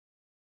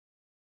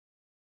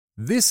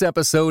This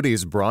episode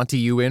is brought to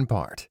you in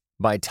part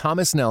by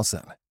Thomas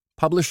Nelson,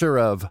 publisher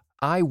of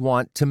I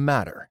Want to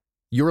Matter.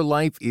 Your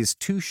life is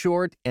too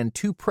short and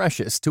too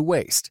precious to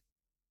waste.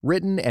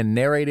 Written and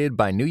narrated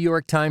by New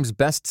York Times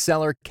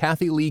bestseller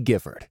Kathy Lee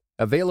Gifford.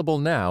 Available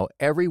now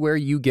everywhere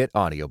you get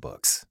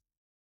audiobooks.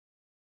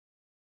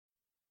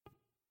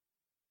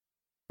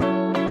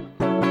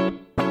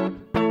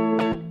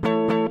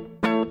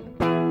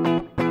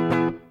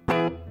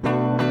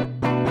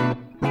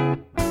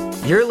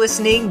 You're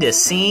listening to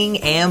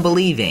Seeing and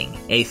Believing,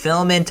 a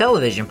film and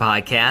television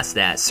podcast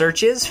that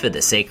searches for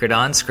the sacred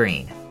on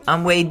screen.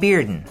 I'm Wade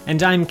Bearden.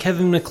 And I'm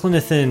Kevin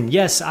McClinathan.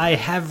 Yes, I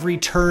have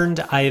returned.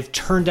 I have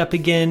turned up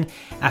again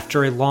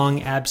after a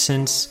long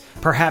absence,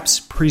 perhaps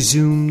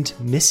presumed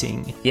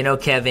missing. You know,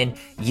 Kevin,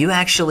 you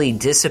actually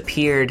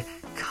disappeared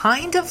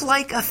kind of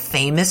like a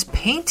famous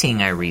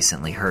painting I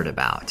recently heard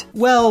about.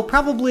 Well,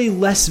 probably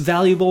less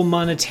valuable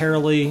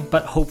monetarily,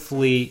 but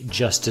hopefully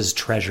just as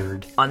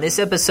treasured. On this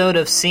episode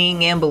of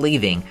Seeing and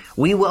Believing,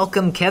 we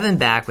welcome Kevin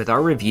back with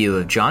our review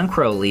of John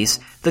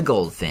Crowley's The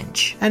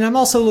Goldfinch. And I'm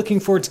also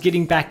looking forward to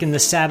getting back in the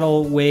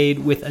saddle, Wade,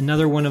 with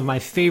another one of my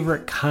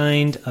favorite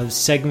kind of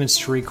segments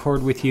to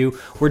record with you.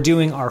 We're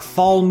doing our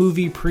fall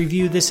movie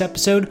preview this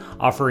episode,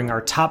 offering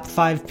our top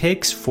 5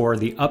 picks for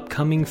the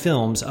upcoming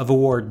films of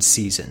awards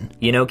season.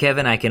 You know,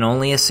 Kevin, I can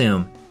only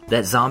assume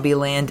that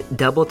Zombieland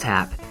Double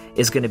Tap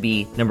is going to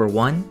be number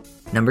 1,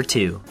 number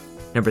 2,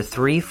 number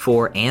 3,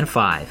 4, and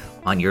 5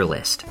 on your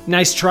list.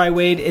 Nice try,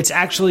 Wade. It's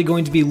actually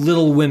going to be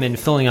Little Women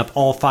filling up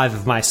all 5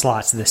 of my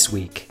slots this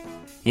week.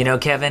 You know,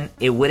 Kevin,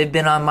 it would have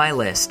been on my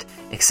list,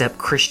 except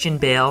Christian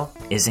Bale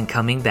isn't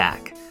coming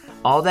back.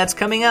 All that's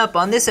coming up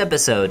on this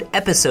episode,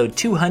 episode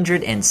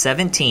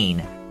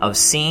 217 of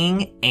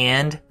Seeing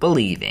and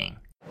Believing.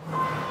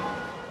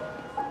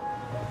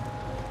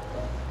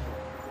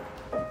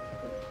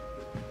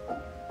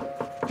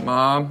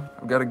 Mom,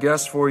 I've got a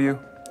guest for you.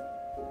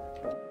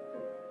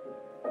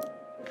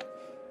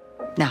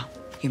 Now,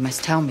 you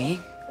must tell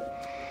me,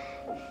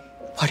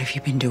 what have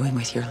you been doing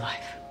with your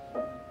life?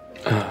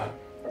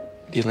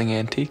 Dealing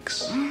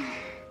antiques?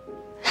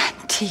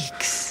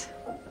 Antiques.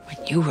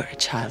 When you were a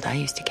child, I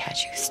used to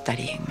catch you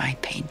studying my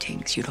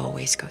paintings. You'd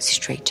always go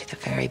straight to the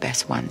very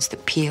best ones. The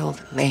Peel,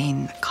 the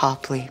Lane, the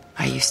Copley.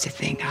 I used to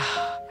think,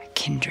 a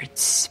kindred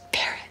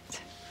spirit.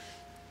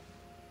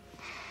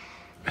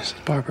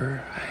 Mrs.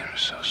 Barber, I am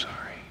so sorry.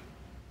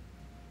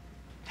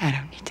 I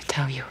don't need to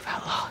tell you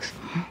about loss.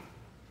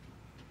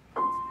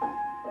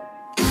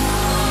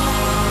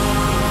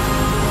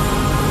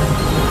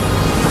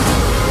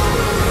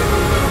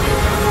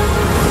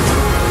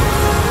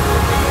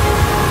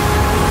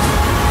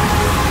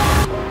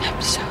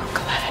 I'm so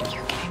glad you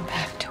came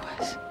back to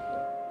us.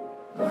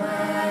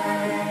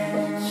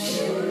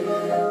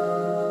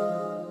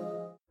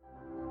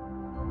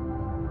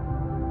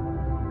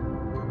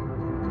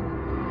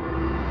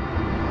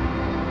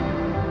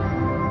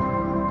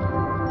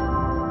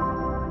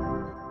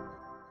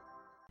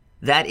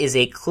 That is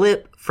a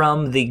clip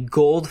from The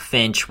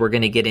Goldfinch. We're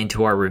going to get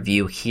into our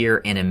review here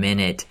in a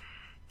minute.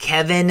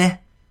 Kevin,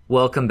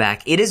 welcome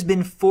back. It has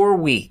been 4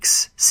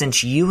 weeks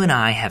since you and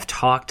I have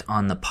talked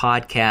on the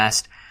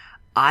podcast.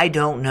 I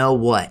don't know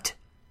what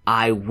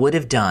I would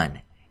have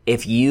done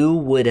if you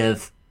would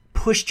have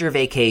pushed your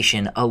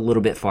vacation a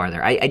little bit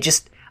farther. I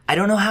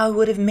don't know how I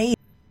would have made it.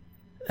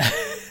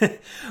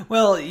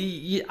 Well,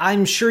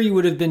 I'm sure you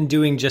would have been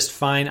doing just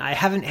fine. I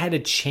haven't had a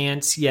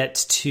chance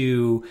yet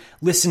to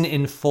listen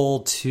in full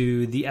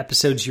to the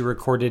episodes you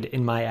recorded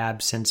in my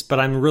absence, but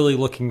I'm really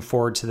looking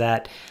forward to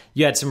that.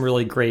 You had some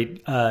really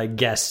great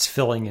guests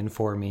filling in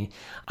for me.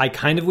 I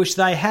kind of wish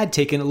that I had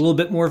taken a little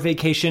bit more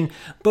vacation,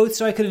 both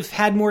so I could have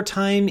had more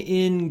time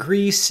in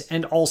Greece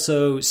and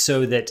also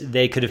so that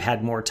they could have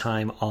had more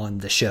time on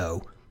the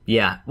show.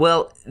 Yeah,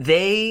 well,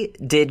 they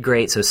did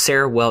great. So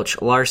Sarah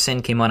Welch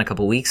Larson came on a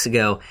couple weeks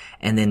ago,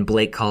 and then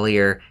Blake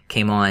Collier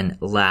came on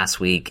last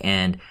week,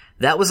 and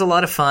that was a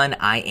lot of fun.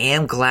 I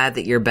am glad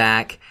that you're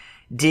back.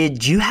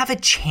 Did you have a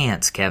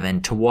chance,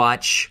 Kevin, to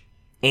watch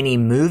any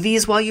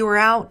movies while you were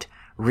out?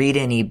 Read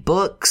any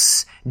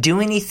books?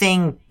 Do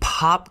anything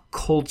pop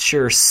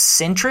culture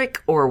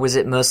centric, or was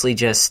it mostly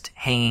just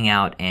hanging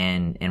out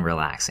and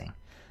relaxing?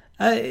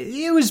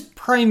 It was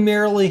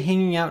primarily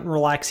hanging out and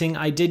relaxing.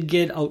 I did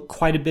get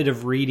quite a bit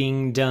of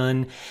reading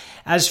done.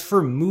 As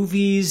for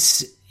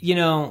movies, you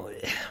know,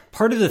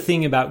 part of the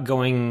thing about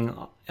going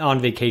on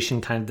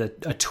vacation, kind of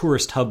a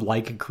tourist hub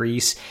like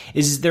Greece,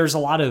 is there's a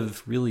lot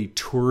of really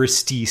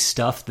touristy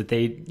stuff that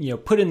they,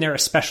 put in there,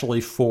 especially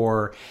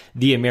for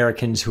the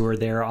Americans who are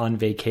there on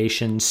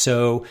vacation.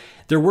 So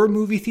there were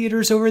movie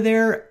theaters over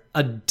there.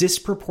 A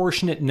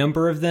disproportionate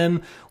number of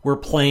them were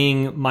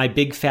playing My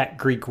Big Fat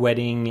Greek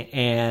Wedding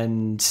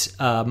and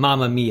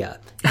Mamma Mia.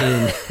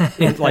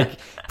 In like,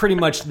 pretty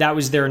much that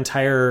was their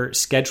entire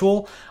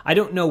schedule. I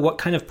don't know what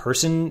kind of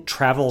person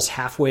travels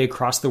halfway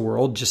across the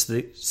world just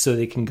so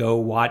they can go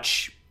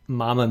watch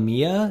Mamma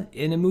Mia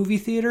in a movie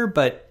theater,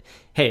 but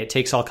hey, it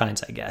takes all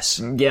kinds, I guess.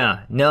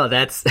 Yeah, no,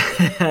 that's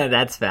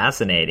that's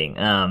fascinating.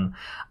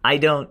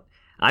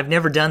 I've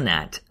never done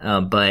that,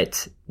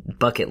 but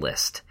bucket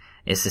list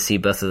is to see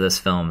both of those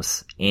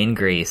films in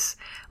Greece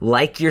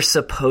like you're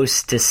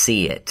supposed to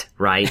see it,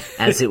 right?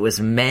 As it was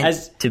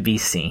meant to be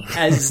seen.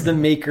 As the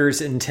makers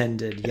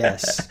intended,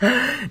 yes.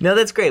 No,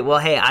 that's great. Well,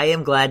 hey, I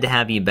am glad to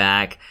have you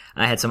back.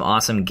 I had some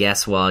awesome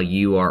guests while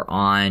you are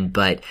on,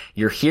 but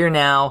you're here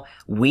now.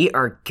 We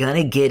are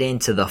gonna get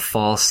into the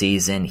fall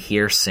season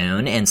here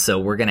soon, and so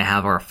we're gonna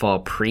have our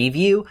fall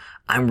preview.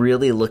 I'm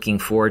really looking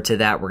forward to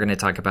that. We're gonna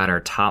talk about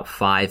our top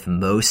 5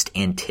 most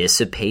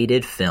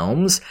anticipated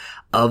films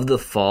of the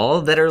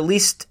fall that are at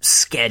least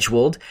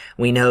scheduled.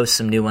 We know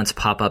some new ones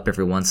pop up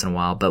every once in a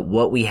while, but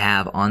what we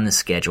have on the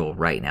schedule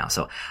right now.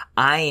 So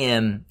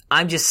I'm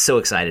just so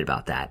excited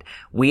about that.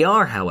 We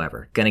are,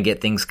 however, going to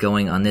get things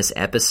going on this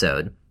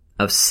episode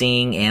of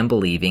Seeing and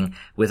Believing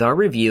with our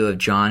review of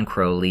John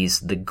Crowley's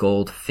The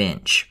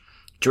Goldfinch.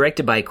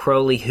 Directed by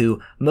Crowley,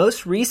 who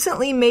most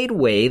recently made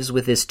waves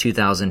with his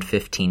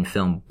 2015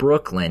 film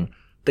Brooklyn,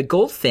 The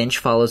Goldfinch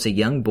follows a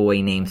young boy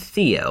named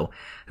Theo,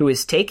 who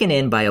is taken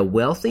in by a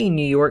wealthy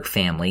New York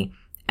family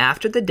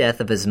after the death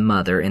of his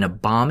mother in a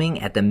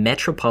bombing at the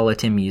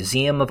Metropolitan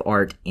Museum of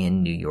Art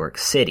in New York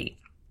City.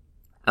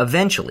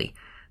 Eventually,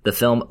 the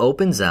film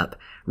opens up,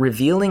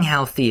 revealing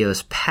how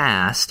Theo's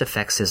past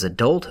affects his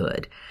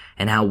adulthood,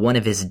 and how one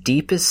of his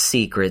deepest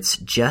secrets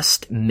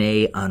just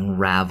may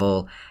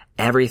unravel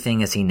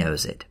everything as he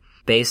knows it.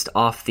 Based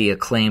off the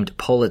acclaimed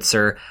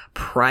Pulitzer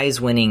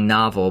Prize-winning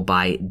novel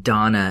by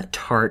Donna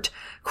Tartt,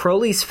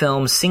 Crowley's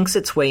film sinks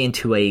its way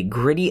into a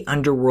gritty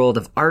underworld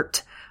of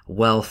art,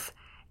 wealth,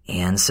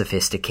 and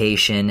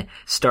sophistication,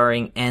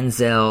 starring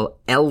Ansel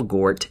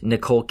Elgort,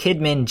 Nicole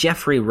Kidman,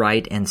 Jeffrey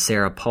Wright, and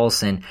Sarah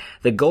Paulson.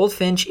 The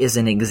Goldfinch is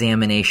an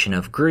examination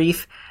of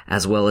grief,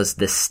 as well as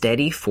the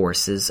steady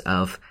forces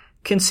of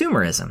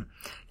consumerism.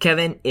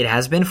 Kevin, it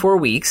has been 4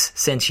 weeks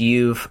since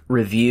you've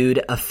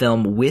reviewed a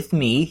film with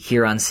me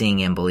here on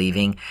Seeing and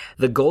Believing.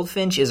 The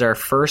Goldfinch is our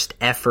first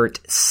effort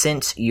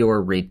since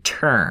your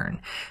return.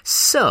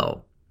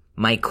 So,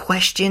 my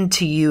question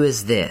to you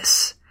is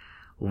this.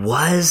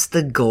 Was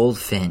The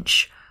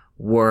Goldfinch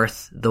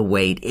worth the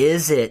wait?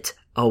 Is it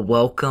a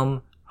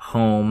welcome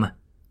home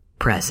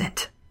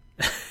present?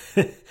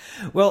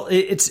 Well,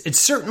 it's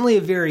certainly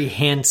a very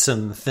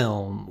handsome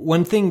film.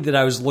 One thing that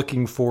I was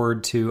looking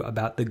forward to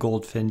about The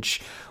Goldfinch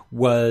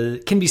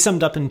can be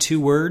summed up in 2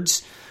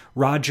 words: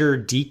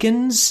 Roger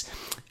Deakins.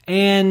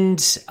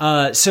 And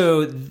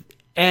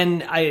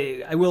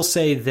I will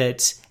say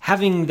that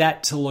having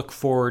that to look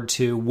forward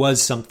to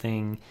was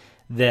something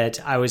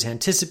that I was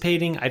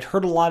anticipating. I'd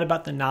heard a lot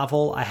about the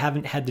novel. I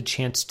haven't had the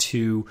chance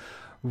to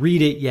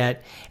read it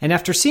yet. And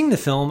after seeing the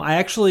film,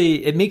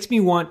 it makes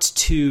me want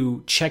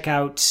to check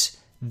out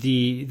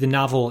the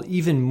novel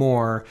even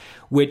more,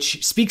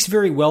 which speaks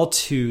very well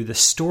to the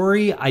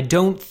story. I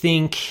don't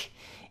think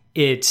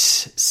it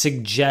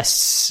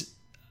suggests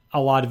a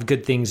lot of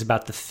good things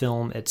about the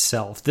film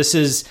itself. This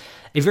is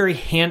a very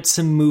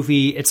handsome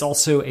movie. It's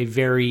also a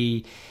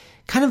very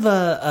kind of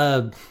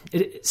a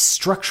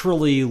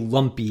structurally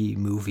lumpy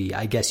movie,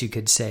 I guess you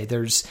could say.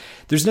 There's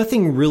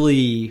nothing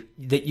really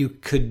that you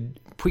could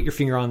put your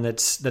finger on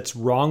that's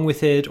wrong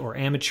with it or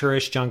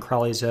amateurish. John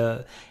Crowley's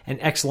an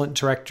excellent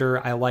director.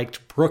 I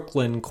liked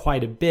Brooklyn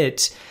quite a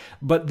bit,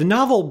 but the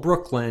novel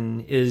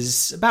Brooklyn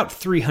is about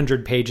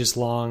 300 pages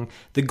long.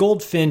 The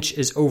Goldfinch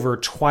is over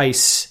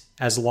twice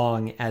as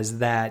long as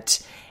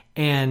that,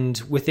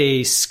 and with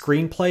a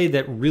screenplay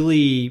that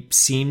really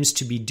seems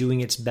to be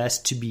doing its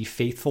best to be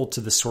faithful to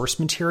the source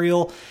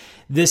material.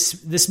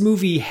 This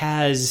movie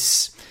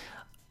has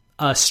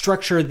a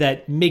structure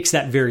that makes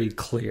that very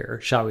clear,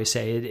 shall we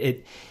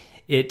say.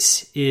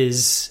 It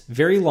is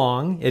very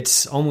long.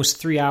 It's almost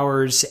 3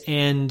 hours,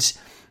 and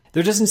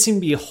there doesn't seem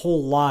to be a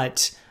whole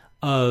lot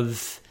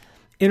of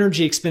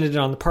energy expended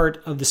on the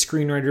part of the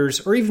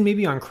screenwriters, or even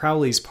maybe on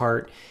Crowley's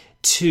part,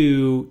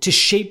 to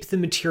shape the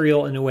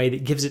material in a way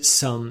that gives it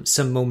some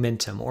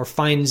momentum or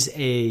finds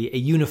a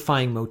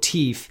unifying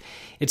motif.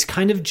 It's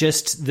kind of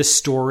just the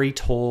story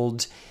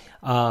told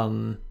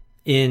in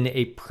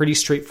a pretty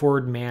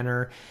straightforward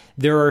manner.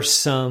 There are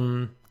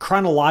some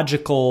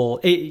chronological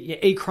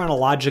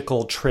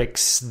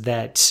tricks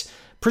that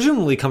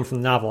presumably come from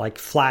the novel, like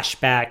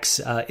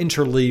flashbacks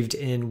interleaved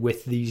in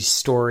with the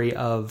story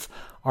of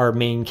our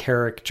main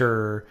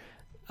character,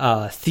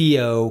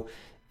 Theo,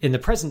 in the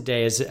present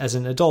day as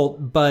an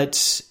adult,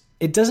 but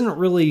it doesn't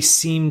really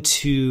seem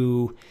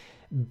to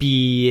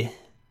be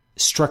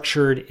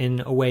structured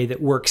in a way that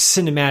works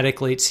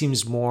cinematically. It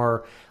seems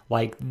more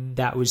like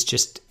that was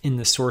just in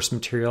the source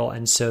material,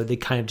 and so they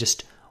kind of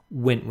just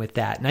went with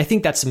that. And I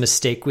think that's a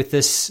mistake with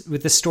this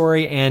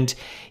story. And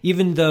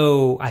even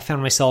though I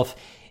found myself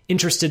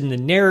interested in the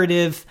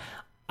narrative,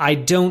 I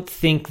don't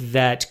think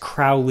that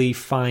Crowley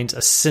finds a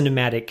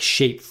cinematic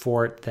shape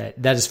for it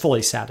that is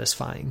fully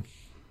satisfying.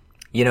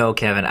 You know,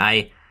 Kevin,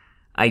 I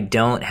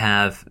don't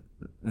have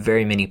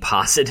very many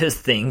positive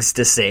things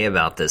to say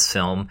about this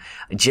film.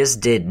 I just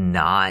did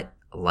not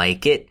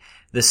like it.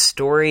 The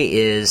story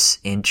is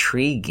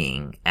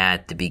intriguing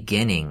at the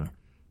beginning,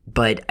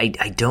 but I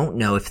don't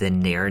know if the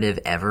narrative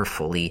ever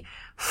fully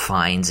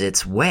finds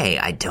its way.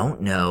 I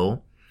don't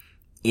know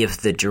if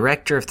the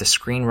director, if the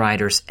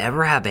screenwriters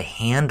ever have a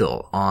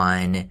handle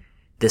on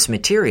this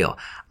material.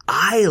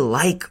 I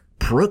like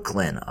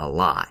Brooklyn a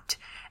lot.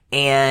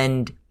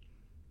 And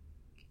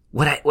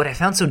what I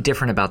found so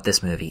different about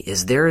this movie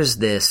is there is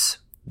this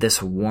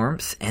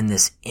warmth and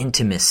this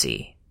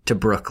intimacy to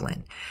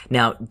Brooklyn.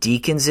 Now,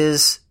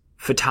 Deakins'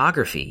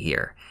 photography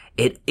here,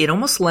 it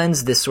almost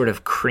lends this sort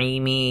of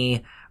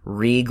creamy,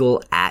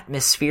 regal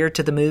atmosphere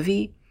to the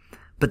movie,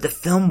 but the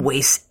film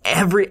wastes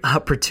every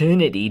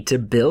opportunity to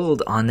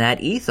build on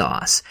that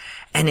ethos.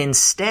 And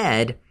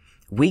instead,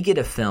 we get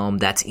a film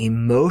that's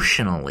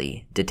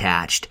emotionally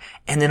detached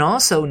and then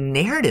also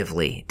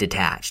narratively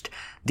detached.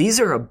 These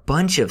are a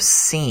bunch of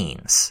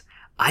scenes.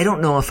 I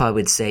don't know if I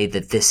would say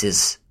that this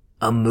is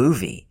a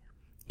movie.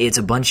 It's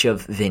a bunch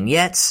of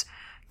vignettes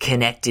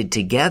connected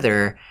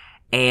together,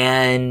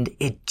 and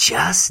it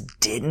just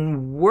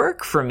didn't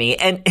work for me.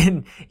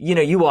 And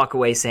you walk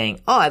away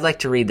saying, oh, I'd like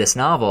to read this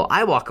novel.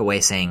 I walk away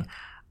saying,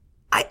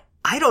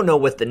 I don't know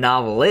what the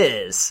novel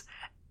is,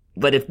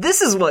 but if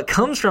this is what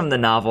comes from the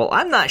novel,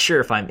 I'm not sure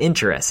if I'm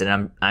interested.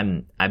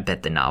 I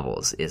bet the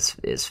novel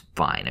is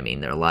fine. I mean,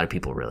 there are a lot of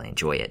people really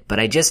enjoy it, but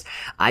I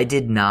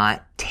did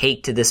not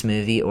take to this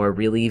movie or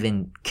really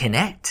even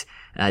connect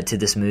to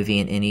this movie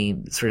in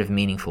any sort of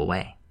meaningful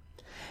way.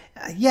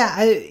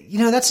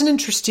 That's an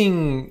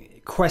interesting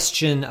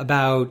question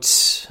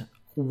about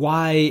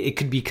why it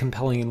could be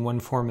compelling in one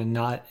form and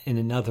not in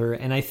another.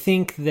 And I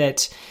think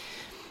that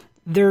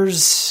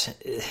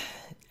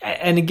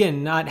and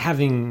again, not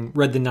having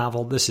read the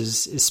novel, this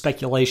is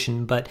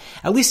speculation, but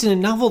at least in a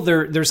novel,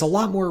 there's a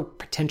lot more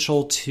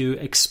potential to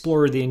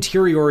explore the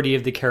interiority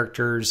of the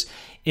characters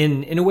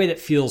in a way that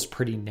feels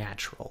pretty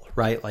natural,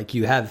 right? Like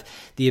you have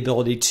the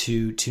ability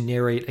to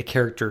narrate a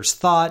character's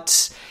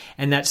thoughts,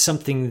 and that's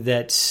something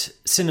that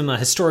cinema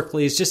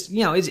historically is just,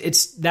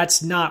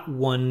 that's not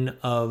one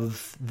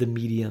of the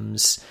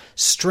medium's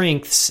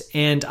strengths.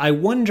 And I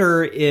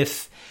wonder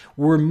if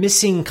we're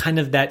missing kind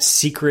of that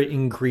secret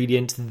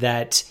ingredient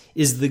that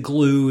is the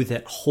glue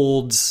that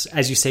holds,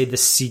 as you say, the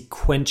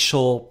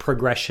sequential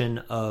progression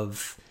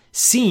of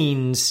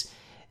scenes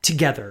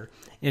together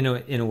in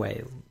a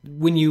way.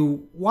 When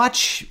you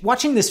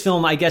watching this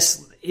film, I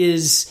guess,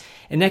 is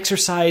an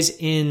exercise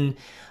in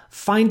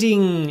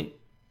finding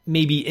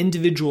maybe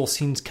individual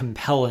scenes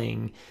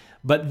compelling,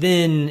 but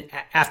then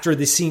after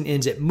the scene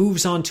ends, it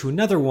moves on to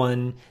another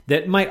one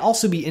that might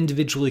also be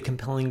individually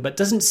compelling, but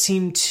doesn't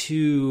seem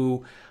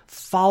to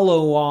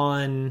follow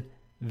on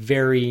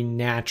very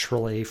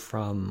naturally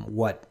from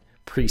what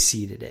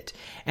preceded it.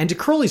 And to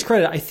Crowley's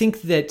credit, I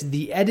think that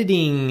the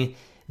editing,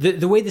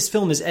 the way this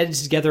film is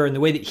edited together and the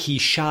way that he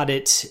shot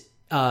it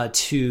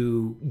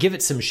to give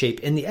it some shape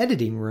in the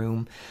editing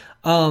room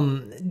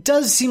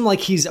does seem like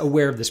he's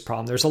aware of this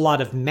problem. There's a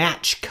lot of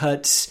match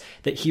cuts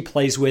that he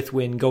plays with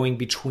when going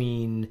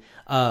between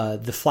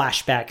the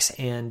flashbacks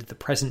and the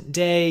present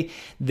day.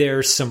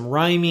 There's some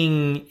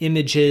rhyming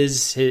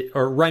images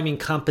or rhyming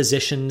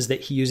compositions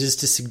that he uses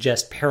to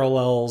suggest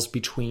parallels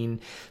between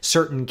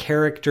certain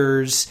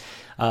characters.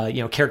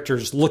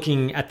 Characters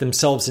looking at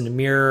themselves in a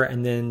mirror,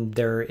 and then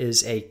there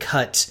is a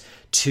cut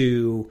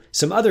to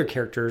some other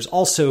characters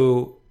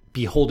also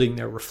beholding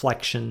their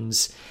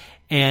reflections.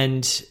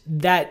 And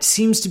that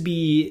seems to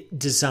be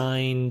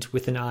designed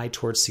with an eye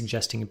towards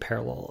suggesting a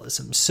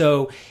parallelism.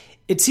 So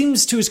it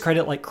seems to his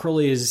credit like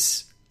Crowley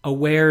is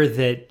aware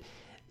that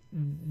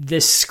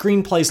this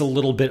screenplay is a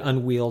little bit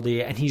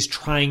unwieldy, and he's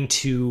trying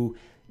to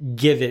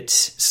give it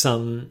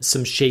some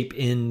shape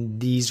in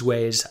these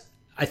ways.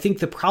 I think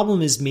the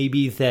problem is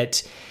maybe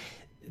that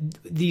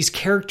these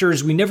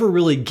characters, we never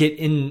really get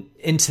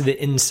into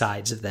the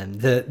insides of them.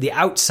 The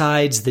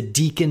outsides, the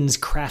Deakins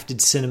crafted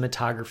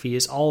cinematography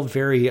is all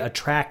very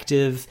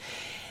attractive.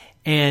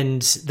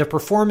 And the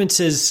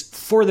performances,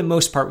 for the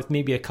most part, with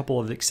maybe a couple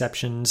of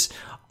exceptions,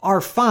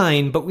 are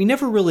fine, but we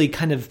never really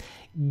kind of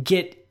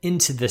get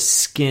into the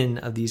skin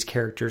of these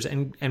characters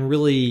and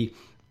really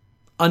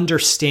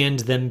understand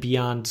them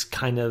beyond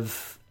kind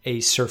of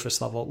a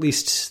surface level. At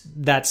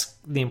least that's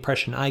the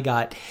impression I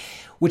got.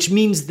 Which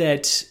means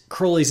that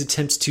Crowley's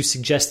attempts to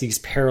suggest these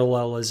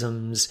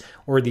parallelisms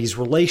or these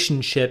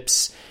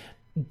relationships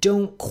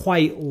don't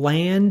quite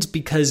land,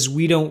 because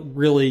we don't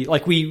really,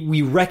 like,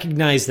 we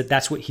recognize that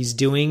that's what he's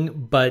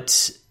doing,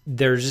 but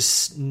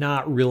there's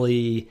not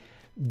really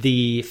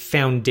the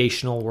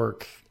foundational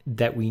work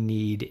that we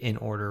need in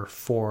order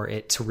for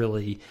it to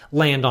really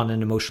land on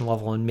an emotional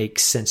level and make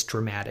sense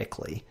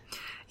dramatically.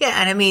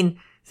 Yeah, and I mean,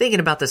 thinking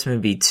about this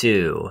movie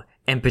too,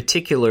 and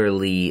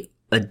particularly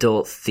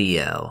adult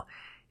Theo,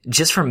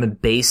 just from a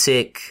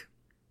basic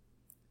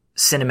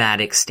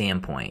cinematic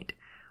standpoint,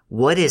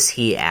 what is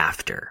he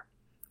after?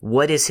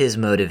 What is his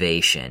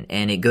motivation?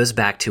 And it goes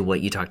back to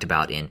what you talked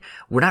about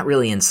we're not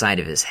really inside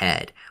of his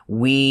head.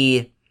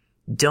 We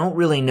don't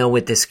really know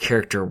what this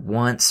character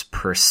wants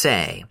per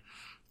se.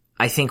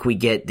 I think we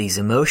get these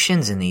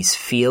emotions and these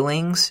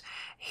feelings.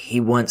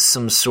 He wants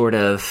some sort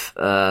of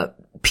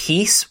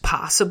peace,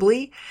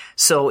 possibly.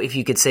 So if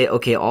you could say,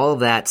 okay, all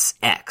of that's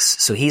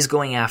X. So he's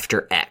going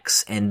after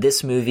X. And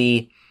this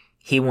movie,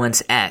 he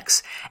wants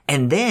X.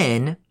 And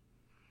then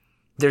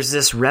there's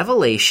this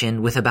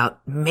revelation with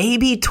about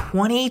maybe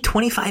 20,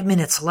 25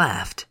 minutes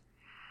left.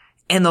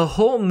 And the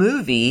whole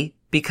movie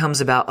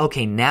becomes about,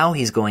 okay, now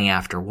he's going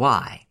after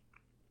Y.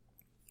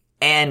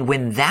 And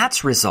when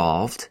that's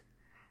resolved,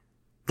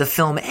 the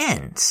film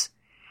ends.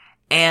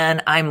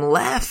 And I'm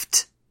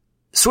left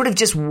sort of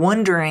just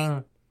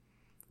wondering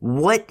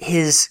what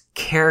his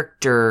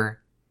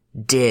character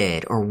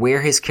did or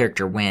where his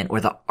character went or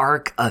the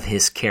arc of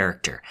his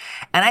character.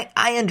 And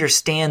I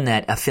understand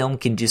that a film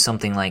can do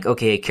something like,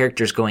 okay, a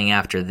character's going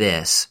after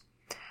this.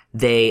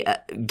 They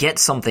get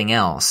something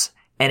else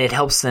and it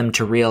helps them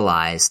to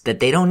realize that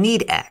they don't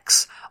need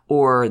X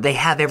or they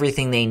have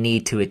everything they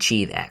need to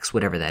achieve X,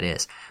 whatever that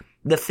is.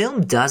 The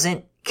film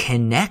doesn't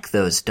connect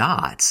those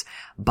dots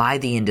by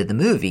the end of the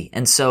movie.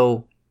 And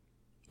so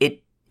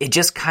it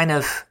just kind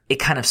of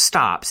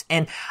stops.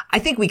 And I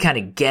think we kind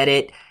of get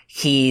it.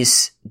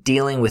 He's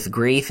dealing with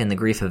grief and the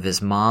grief of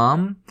his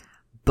mom,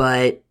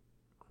 but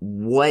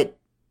what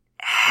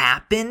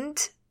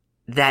happened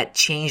that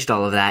changed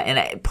all of that?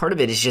 And part of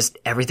it is just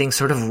everything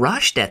sort of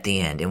rushed at the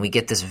end and we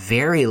get this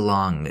very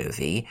long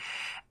movie,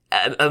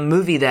 a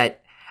movie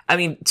that, I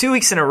mean, 2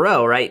 weeks in a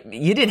row, right?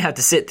 You didn't have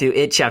to sit through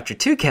It Chapter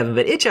 2, Kevin,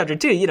 but It Chapter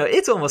 2,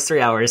 it's almost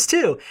 3 hours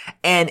too.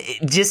 And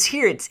just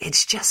here,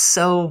 it's just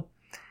so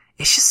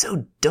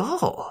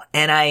dull.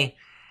 And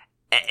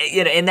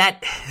and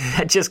that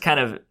just kind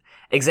of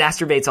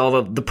exacerbates all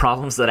of the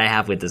problems that I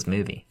have with this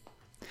movie.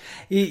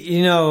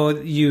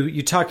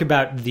 You talk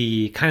about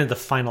the kind of the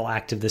final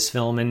act of this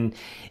film, and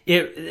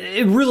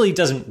it really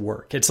doesn't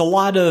work. It's a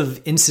lot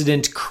of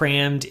incident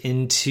crammed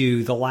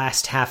into the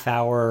last half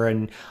hour,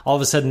 and all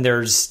of a sudden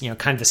there's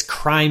kind of this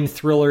crime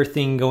thriller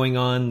thing going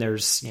on.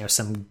 There's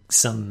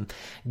some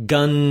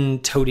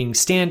gun-toting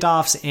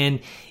standoffs,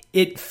 and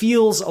it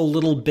feels a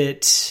little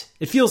bit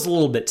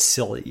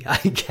silly, I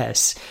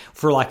guess,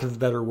 for lack of a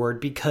better word,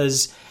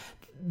 because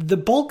the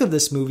bulk of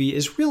this movie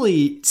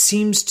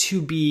seems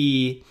to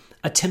be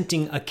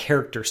attempting a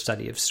character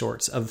study of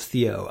sorts of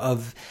Theo,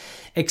 of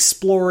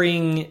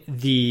exploring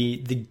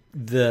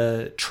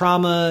the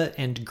trauma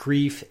and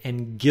grief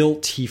and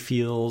guilt he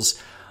feels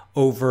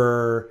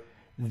over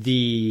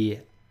the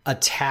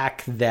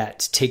attack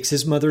that takes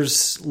his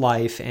mother's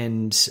life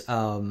and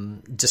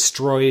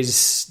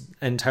destroys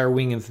an entire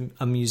wing of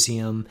a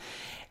museum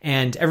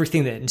and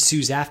everything that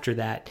ensues after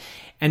that.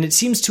 And it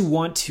seems to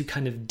want to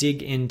kind of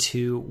dig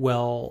into,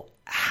 well,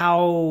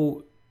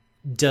 how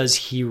does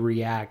he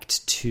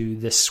react to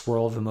this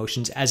swirl of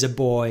emotions as a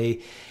boy?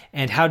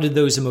 And how did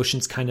those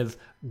emotions kind of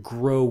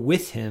grow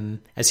with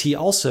him as he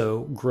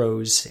also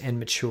grows and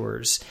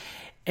matures?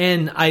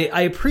 And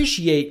I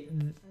appreciate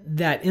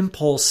that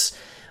impulse.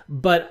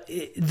 But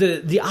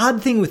the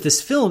odd thing with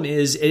this film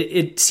is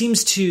it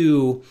seems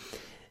to,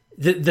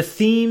 the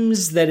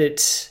themes that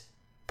it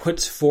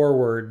puts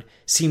forward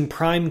seem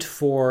primed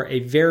for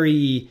a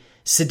very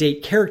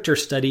sedate character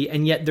study,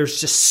 and yet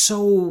there's just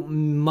so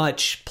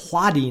much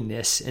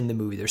plottiness in the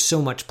movie. There's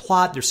so much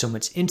plot, there's so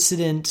much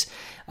incident.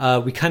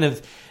 We kind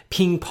of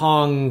ping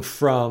pong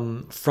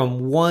from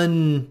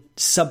one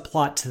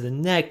subplot to the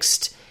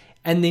next,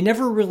 and they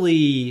never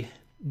really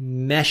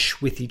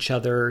mesh with each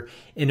other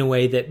in a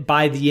way that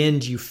by the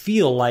end you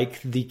feel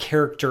like the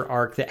character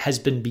arc that has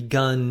been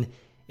begun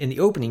in the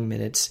opening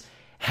minutes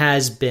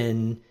has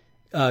been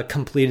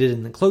completed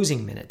in the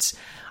closing minutes.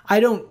 I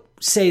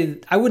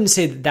wouldn't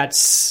say that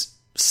that's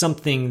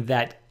something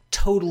that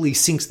totally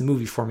sinks the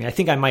movie for me. I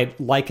think I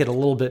might like it a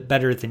little bit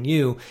better than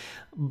you,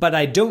 but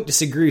I don't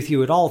disagree with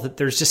you at all that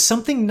there's just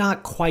something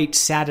not quite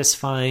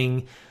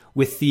satisfying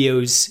with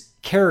Theo's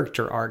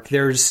character arc.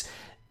 There's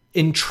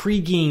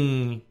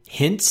intriguing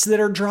hints that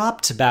are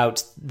dropped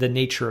about the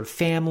nature of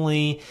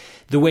family,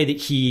 the way that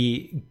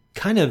he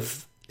kind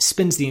of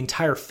spends the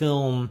entire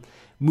film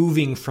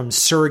moving from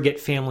surrogate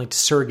family to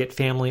surrogate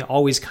family,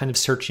 always kind of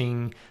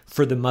searching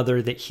for the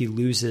mother that he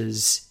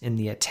loses in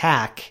the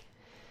attack.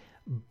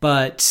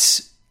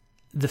 But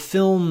the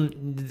film,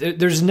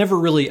 there's never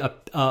really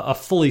a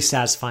fully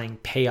satisfying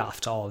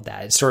payoff to all of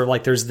that. It's sort of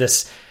like there's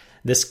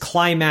this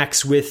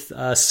climax with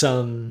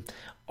some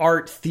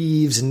art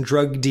thieves and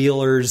drug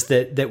dealers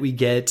that we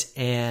get,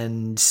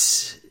 and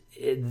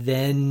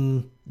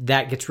then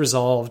that gets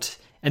resolved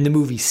and the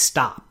movie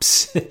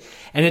stops.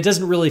 And it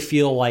doesn't really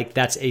feel like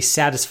that's a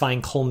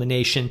satisfying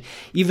culmination,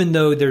 even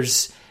though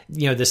there's,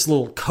 this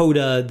little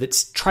coda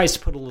that tries to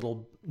put a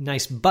little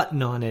nice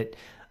button on it,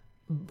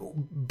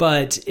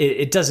 but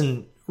it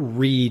doesn't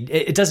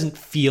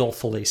feel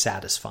fully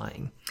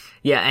satisfying.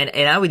 Yeah.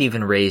 And I would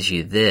even raise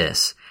you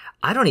this.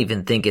 I don't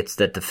even think it's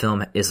that the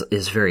film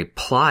is very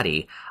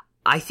plotty.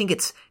 I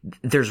think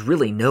there's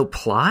really no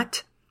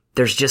plot.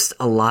 There's just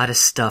a lot of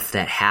stuff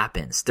that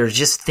happens. There's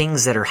just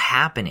things that are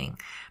happening,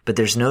 but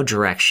there's no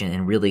direction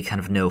and really kind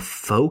of no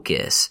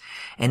focus.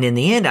 And in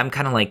the end, I'm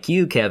kind of like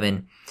you,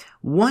 Kevin.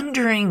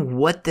 wondering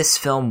what this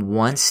film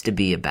wants to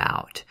be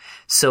about.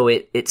 So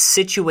it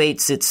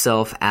situates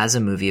itself as a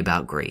movie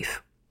about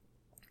grief.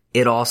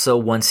 It also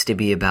wants to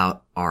be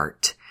about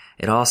art.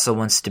 It also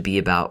wants to be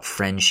about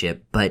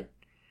friendship, but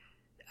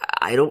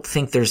I don't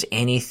think there's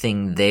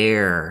anything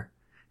there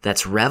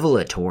that's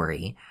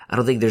revelatory. I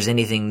don't think there's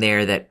anything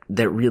there that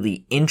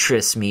really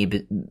interests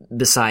me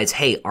besides,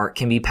 hey, art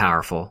can be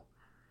powerful,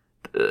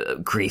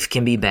 grief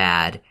can be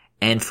bad,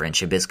 and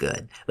friendship is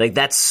good. Like,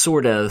 that's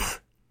sort of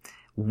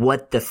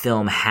what the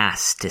film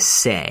has to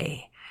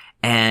say.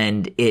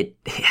 And it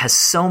has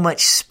so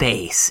much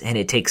space, and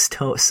it takes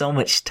so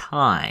much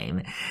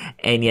time,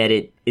 and yet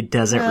it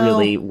doesn't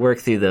really work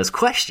through those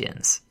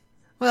questions.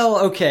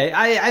 Well, okay.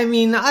 I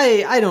mean,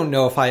 I don't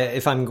know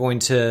if I'm going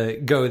to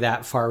go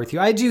that far with you.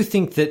 I do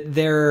think that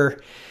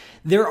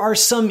there are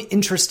some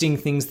interesting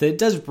things that it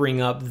does bring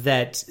up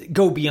that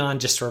go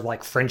beyond just sort of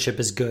like friendship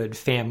is good,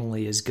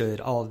 family is good,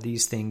 all of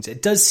these things.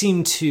 It does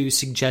seem to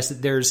suggest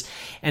that there's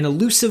an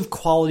elusive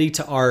quality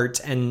to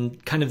art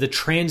and kind of the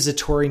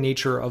transitory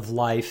nature of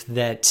life,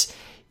 that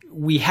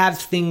we have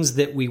things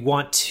that we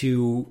want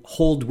to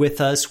hold with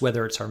us,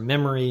 whether it's our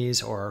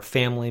memories or our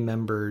family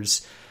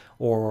members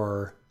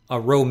or a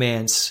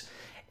romance,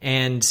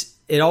 and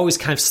it always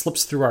kind of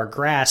slips through our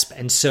grasp.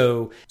 And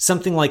so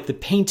something like the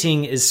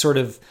painting is sort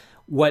of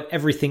what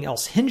everything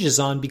else hinges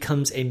on,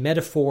 becomes a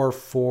metaphor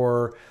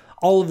for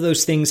all of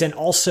those things. And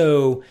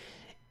also,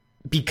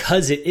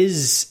 because it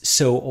is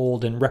so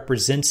old and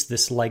represents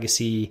this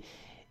legacy,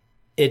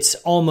 it's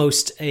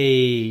almost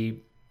a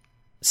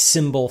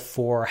symbol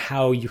for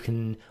how you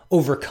can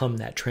overcome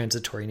that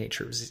transitory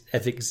nature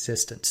of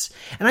existence.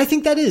 And I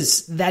think that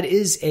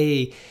is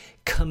a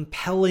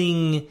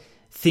compelling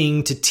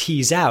thing to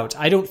tease out.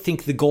 I don't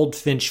think the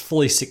Goldfinch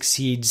fully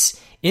succeeds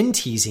in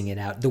teasing it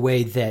out the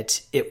way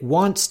that it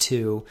wants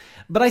to,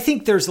 but I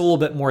think there's a little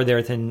bit more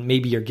there than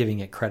maybe you're giving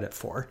it credit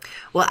for.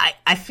 Well,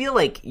 I feel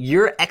like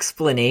your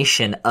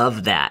explanation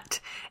of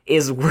that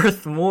is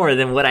worth more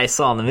than what I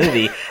saw in the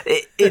movie.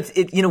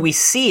 We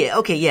see it.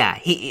 Okay, yeah,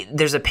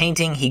 there's a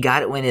painting. He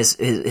got it when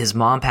his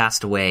mom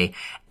passed away,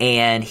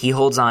 and he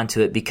holds on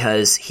to it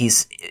because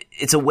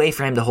it's a way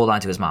for him to hold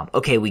on to his mom.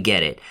 Okay, we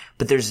get it.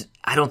 But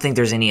I don't think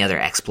there's any other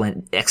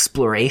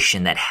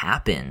exploration that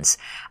happens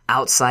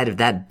outside of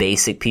that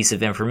basic piece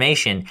of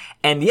information.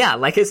 And yeah,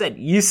 like I said,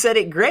 you said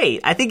it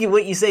great. I think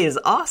what you say is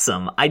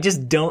awesome. I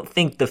just don't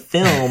think the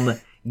film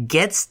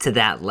gets to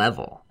that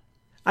level.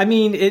 I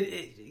mean,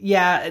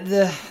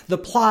 the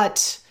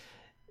plot,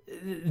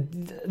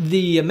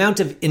 the amount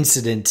of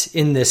incident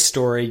in this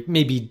story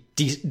maybe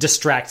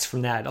distracts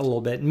from that a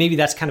little bit. Maybe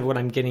that's kind of what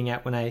I'm getting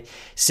at when I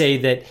say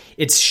that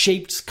it's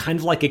shaped kind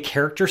of like a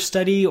character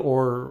study,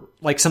 or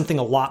like something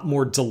a lot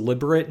more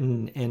deliberate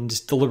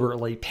and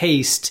deliberately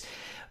paced.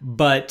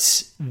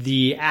 But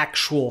the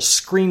actual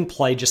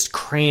screenplay just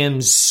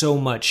crams so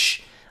many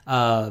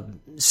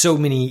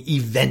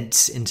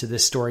events into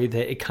this story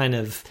that it kind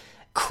of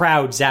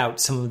crowds out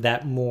some of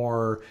that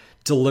more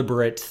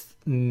deliberate,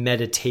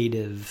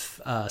 meditative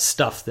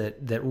stuff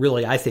that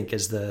really, I think,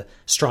 is the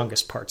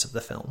strongest parts of the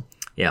film.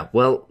 Yeah,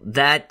 well,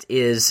 that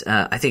is,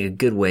 I think, a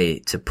good way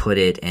to put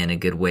it and a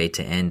good way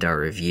to end our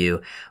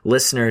review.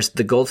 Listeners,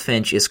 The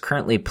Goldfinch is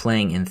currently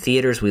playing in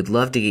theaters. We'd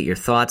love to get your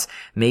thoughts.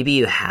 Maybe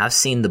you have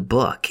seen the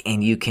book,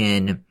 and you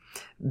can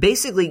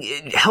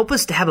basically help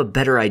us to have a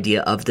better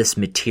idea of this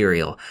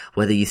material,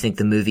 whether you think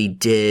the movie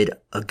did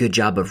a good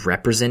job of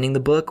representing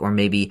the book, or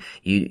maybe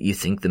you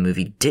think the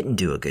movie didn't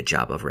do a good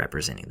job of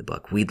representing the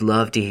book. We'd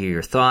love to hear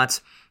your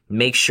thoughts.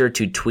 Make sure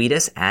to tweet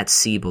us at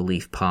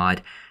CBeliefPod,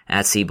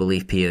 at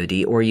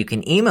CBeliefPod, or you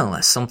can email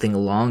us something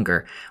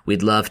longer.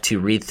 We'd love to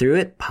read through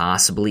it,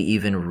 possibly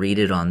even read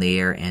it on the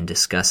air and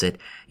discuss it.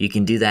 You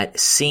can do that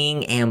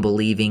seeing and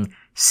believing,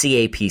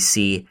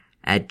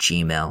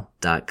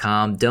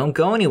 CAPC@gmail.com. Don't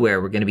go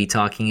anywhere. We're going to be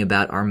talking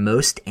about our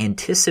most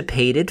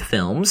anticipated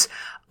films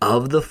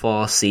of the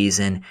fall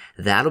season.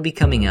 That'll be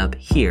coming up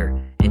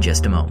here in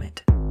just a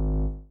moment.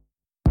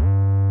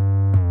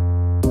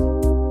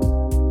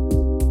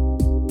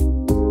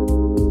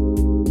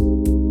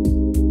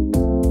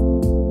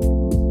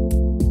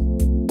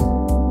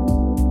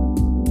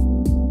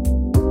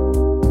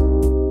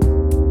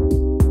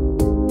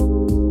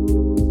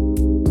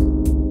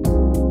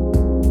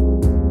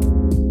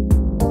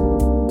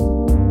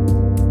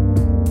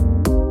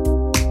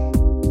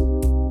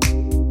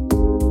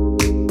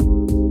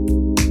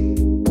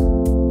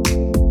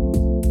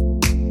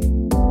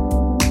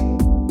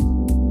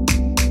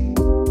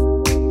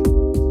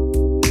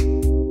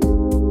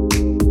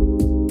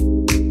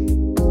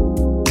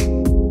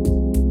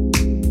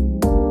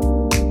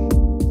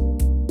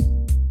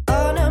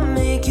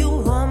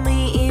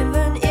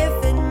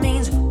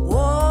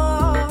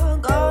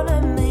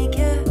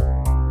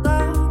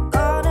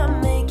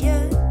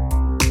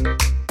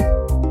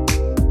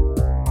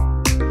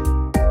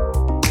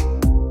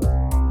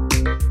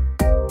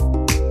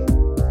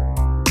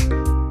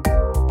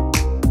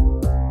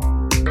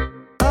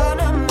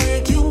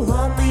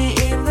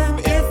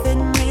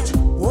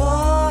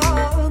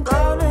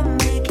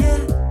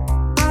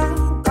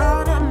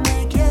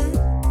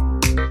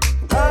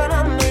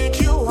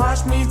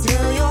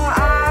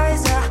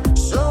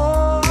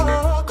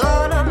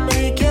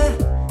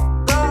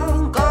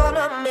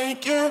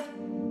 take you.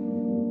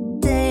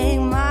 Take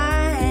my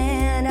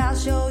hand, I'll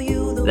show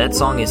you the That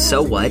song is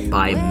So What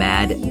by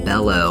Mad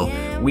Bello.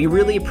 We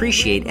really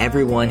appreciate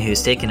everyone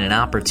who's taken an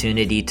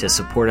opportunity to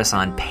support us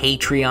on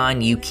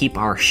Patreon. You keep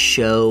our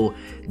show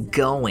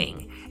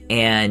going,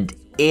 and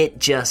it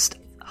just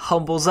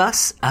humbles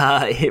us.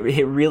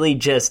 It really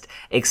just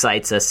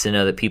excites us to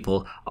know that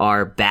people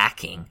are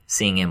backing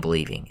Seeing and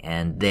Believing,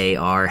 and they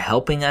are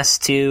helping us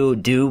to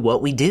do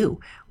what we do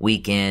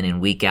week in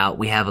and week out.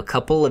 We have a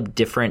couple of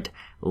different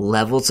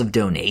levels of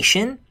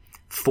donation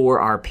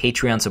for our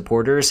Patreon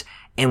supporters,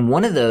 and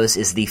one of those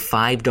is the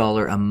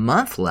 $5 a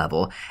month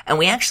level, and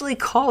we actually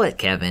call it,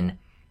 Kevin,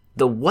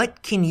 the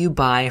What Can You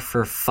Buy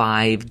for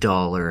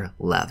 $5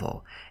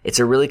 level. It's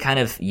a really kind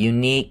of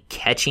unique,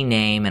 catchy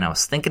name, and I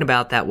was thinking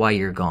about that while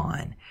you're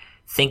gone,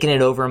 thinking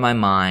it over in my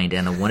mind,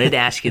 and I wanted to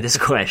ask you this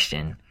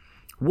question.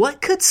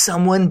 What could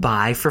someone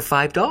buy for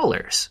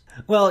 $5?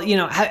 Well,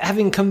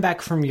 having come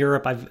back from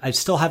Europe, I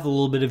still have a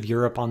little bit of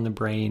Europe on the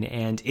brain,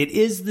 and it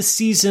is the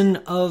season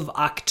of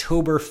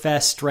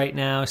Oktoberfest right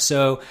now,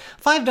 so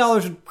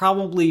 $5 would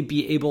probably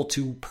be able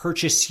to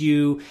purchase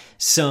you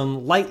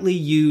some lightly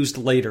used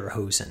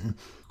lederhosen.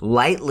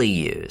 Lightly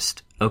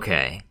used.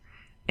 Okay.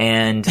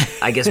 And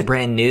I guess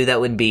brand new,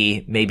 that would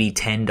be maybe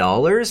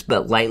 $10,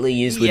 but lightly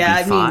used would be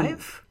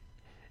 $5?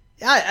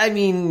 I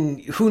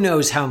mean, who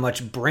knows how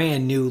much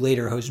brand new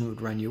lederhosen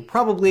would run you?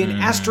 Probably an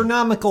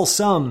astronomical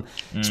sum,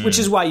 which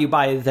is why you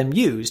buy them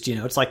used.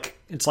 It's like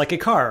a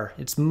car.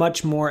 It's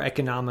much more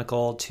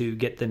economical to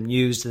get them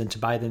used than to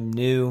buy them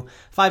new.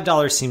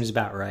 $5 seems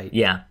about right.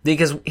 Yeah,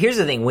 because here's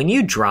the thing. When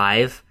you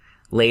drive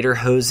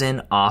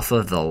lederhosen off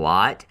of the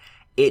lot,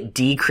 it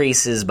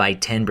decreases by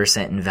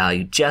 10% in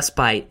value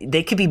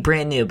they could be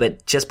brand new,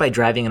 but just by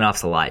driving it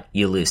off the lot,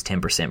 you lose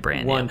 10%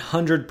 brand new.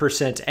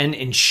 100%. And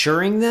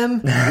insuring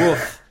them,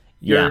 woof.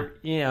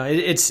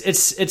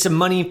 It's a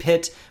money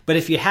pit, but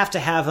if you have to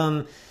have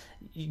them,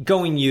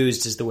 going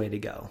used is the way to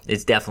go.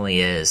 It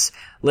definitely is.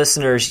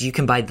 Listeners, you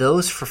can buy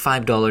those for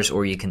 $5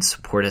 or you can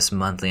support us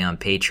monthly on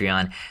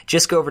Patreon.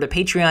 Just go over to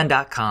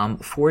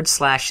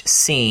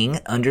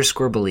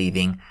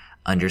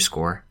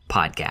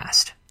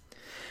patreon.com/seeing_believing_podcast.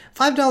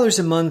 $5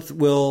 a month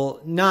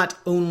will not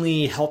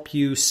only help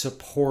you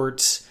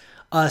support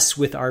us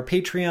with our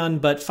Patreon,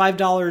 but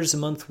 $5 a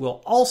month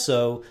will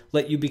also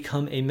let you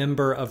become a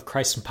member of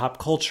Christ and Pop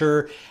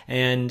Culture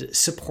and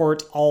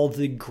support all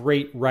the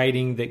great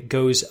writing that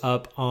goes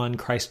up on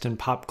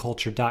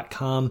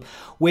christandpopculture.com.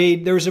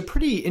 Wade, there's a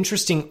pretty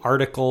interesting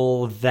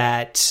article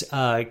that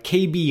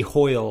KB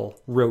Hoyle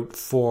wrote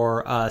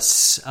for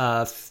us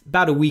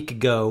about a week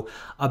ago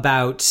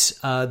about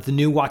the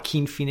new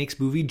Joaquin Phoenix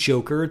movie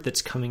Joker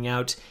that's coming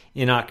out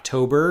in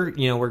October.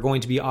 We're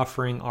going to be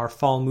offering our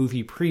fall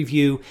movie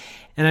preview,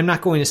 and I'm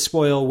not going to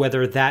spoil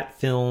whether that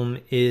film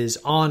is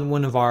on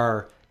one of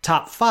our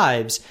top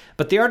fives,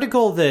 but the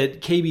article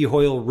that KB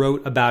Hoyle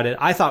wrote about it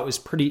I thought was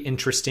pretty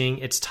interesting.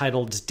 It's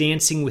titled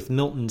Dancing with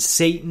Milton's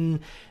Satan,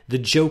 The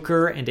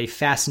Joker and a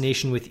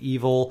Fascination with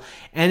Evil,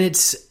 and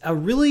it's a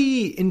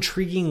really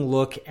intriguing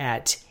look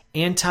at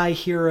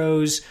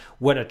anti-heroes,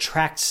 what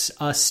attracts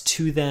us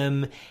to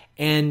them,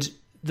 and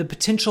the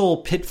potential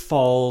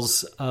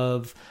pitfalls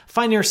of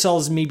finding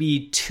ourselves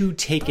maybe too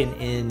taken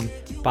in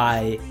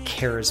by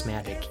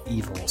charismatic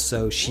evil.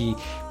 So she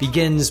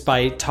begins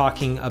by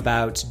talking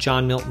about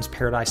John Milton's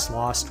Paradise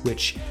Lost,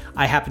 which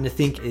I happen to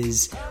think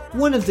is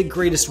one of the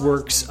greatest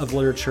works of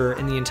literature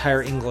in the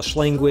entire English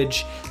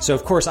language. So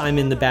of course I'm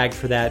in the bag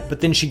for that.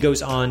 But then she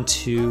goes on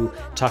to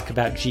talk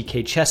about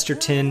G.K.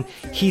 Chesterton,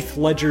 Heath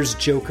Ledger's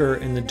Joker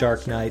in The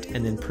Dark Knight,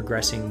 and then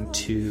progressing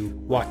to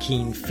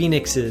Joaquin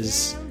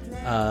Phoenix's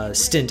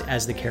stint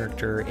as the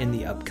character in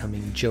the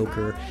upcoming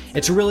Joker.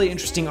 It's a really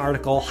interesting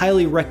article.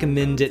 Highly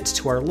recommend it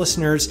to our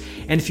listeners.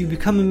 And if you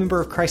become a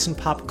member of Christ and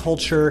Pop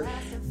Culture,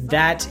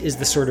 that is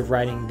the sort of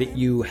writing that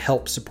you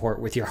help support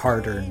with your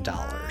hard-earned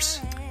dollars.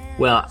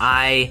 Well,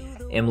 I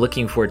am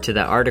looking forward to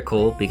that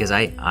article because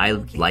I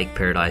like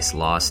Paradise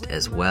Lost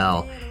as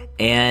well.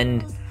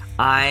 And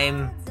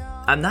I'm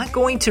not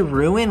going to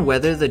ruin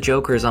whether the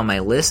Joker is on my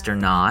list or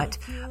not,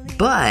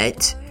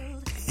 but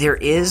there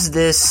is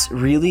this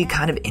really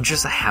kind of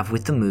interest I have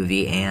with the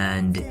movie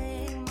and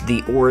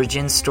the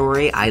origin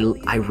story.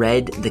 I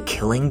read The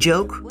Killing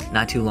Joke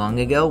not too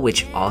long ago,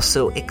 which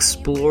also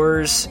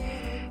explores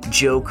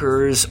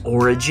Joker's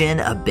origin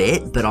a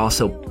bit, but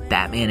also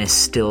Batman is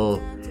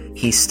still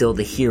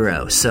the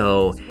hero.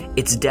 So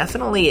it's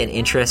definitely an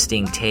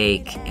interesting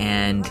take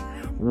and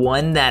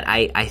one that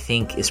I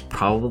think is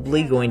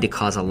probably going to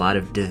cause a lot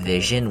of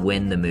division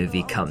when the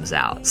movie comes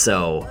out.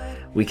 So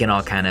we can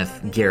all kind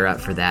of gear up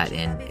for that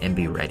and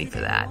be ready for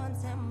that.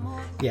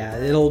 Yeah,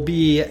 it'll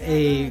be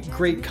a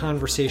great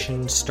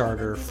conversation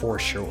starter for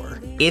sure.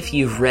 If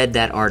you've read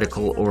that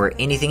article or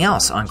anything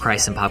else on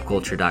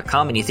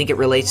christandpopculture.com and you think it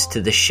relates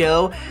to the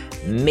show,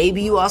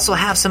 maybe you also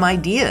have some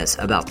ideas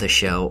about the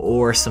show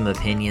or some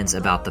opinions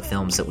about the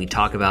films that we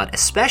talk about,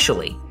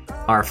 especially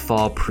our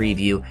fall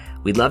preview.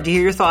 We'd love to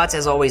hear your thoughts.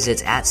 As always,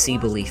 it's at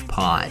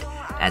 @SeeBeliefPod,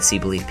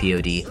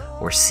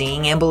 @SeeBeliefPod, or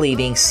Seeing and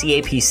Believing,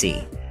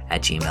 CAPC,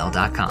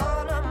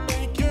 gmail.com.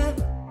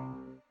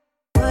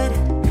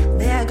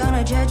 They're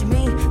gonna judge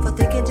me for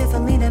thinking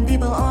differently than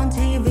people on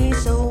TV.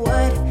 So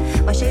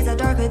what? My shades are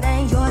darker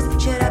than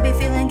yours. Should I be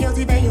feeling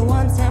guilty that you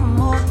want some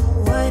more?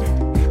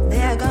 What?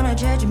 They're gonna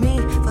judge me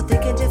for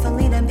thinking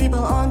differently than people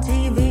on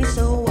TV.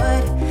 So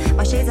what?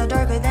 My shades are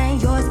darker than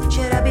yours.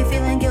 Should I be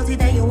feeling guilty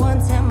that you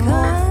want some more?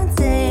 Come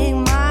take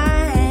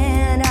my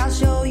hand, I'll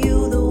show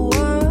you the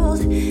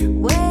world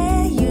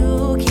where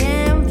you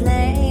can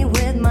play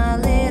with my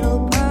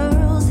little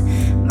pearls.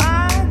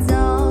 My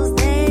dolls,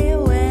 they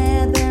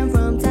wear them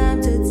from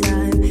time to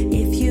time.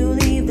 If you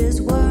leave this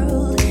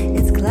world,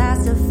 it's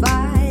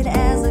classified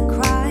as a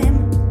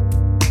crime.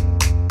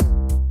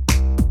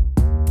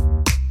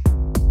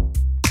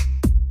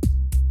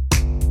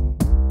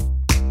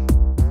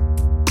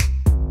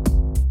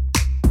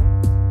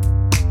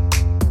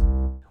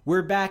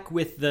 We're back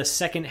with the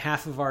second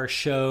half of our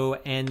show,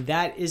 and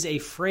that is a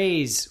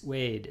phrase,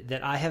 Wade,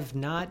 that I have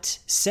not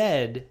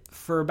said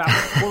for about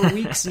 4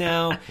 weeks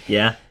now.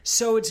 Yeah.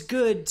 So it's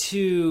good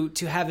to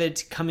have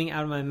it coming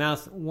out of my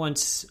mouth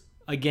once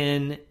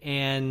again,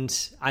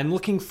 and I'm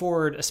looking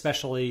forward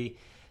especially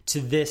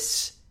to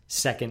this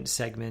second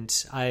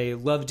segment. I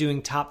love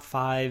doing top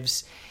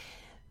fives.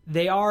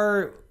 They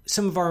are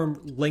some of our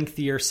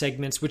lengthier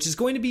segments, which is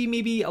going to be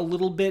maybe a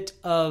little bit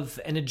of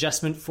an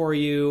adjustment for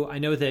you. I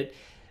know that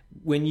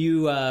when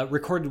you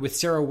recorded with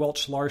Sarah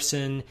Welch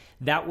Larson,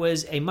 that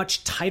was a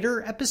much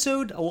tighter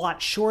episode, a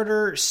lot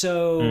shorter.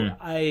 So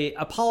I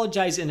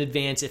apologize in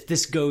advance if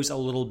this goes a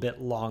little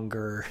bit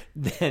longer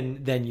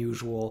than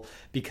usual,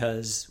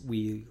 because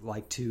we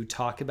like to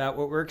talk about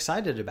what we're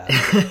excited about.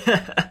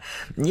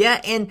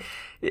 Yeah, and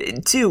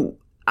too,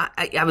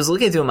 I was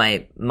looking through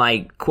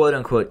my quote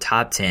unquote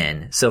top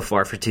 10 so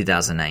far for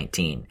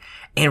 2019,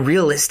 and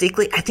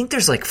realistically, I think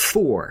there's like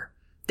 4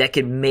 that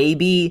could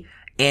maybe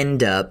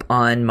end up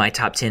on my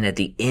top 10 at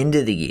the end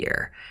of the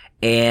year.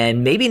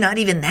 And maybe not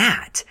even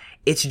that.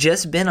 It's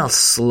just been a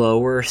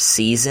slower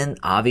season.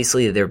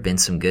 Obviously, there have been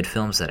some good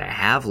films that I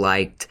have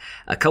liked,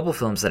 a couple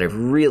films that I've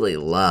really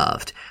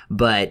loved,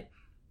 but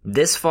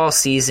this fall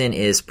season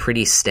is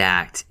pretty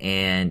stacked.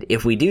 And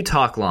if we do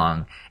talk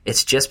long,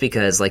 it's just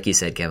because, like you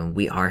said, Kevin,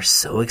 we are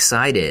so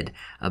excited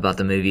about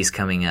the movies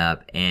coming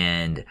up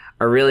and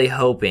are really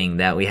hoping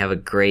that we have a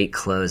great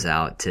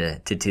closeout to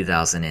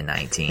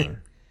 2019.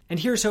 And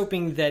here's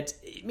hoping that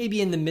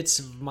maybe in the midst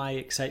of my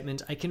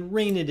excitement, I can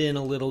rein it in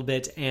a little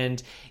bit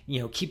and,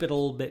 keep it a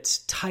little bit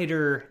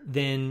tighter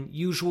than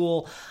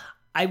usual.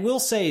 I will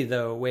say,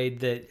 though,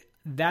 Wade,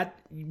 that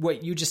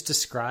what you just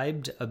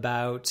described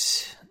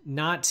about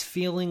not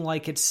feeling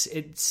like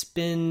it's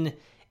been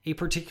a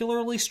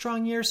particularly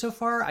strong year so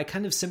far, I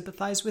kind of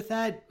sympathize with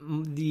that.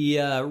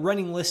 The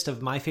running list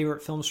of my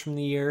favorite films from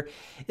the year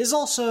is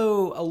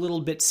also a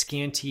little bit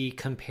scanty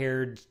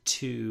compared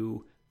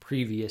to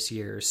previous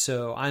years.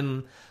 So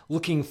I'm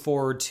looking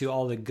forward to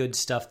all the good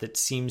stuff that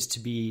seems to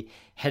be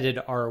headed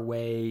our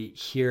way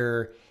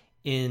here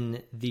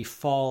in the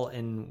fall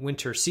and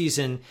winter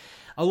season.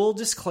 A little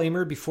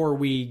disclaimer before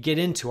we get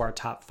into our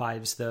top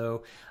fives,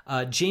 though.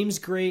 James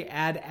Gray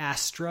Ad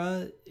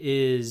Astra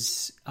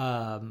is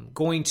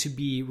going to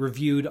be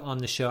reviewed on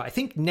the show. I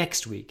think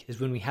next week is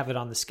when we have it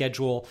on the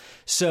schedule.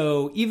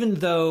 So even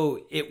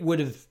though it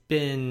would have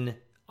been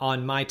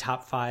on my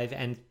top 5,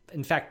 and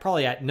in fact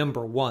probably at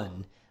number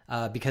 1,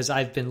 because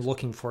I've been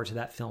looking forward to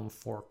that film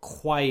for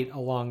quite a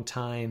long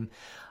time.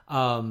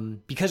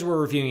 Because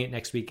we're reviewing it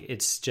next week,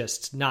 it's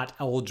just not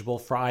eligible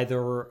for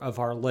either of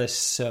our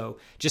lists. So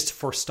just to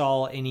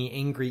forestall any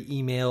angry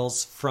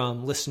emails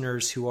from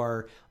listeners who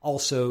are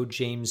also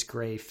James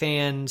Gray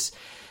fans,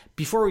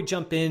 before we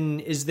jump in,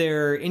 is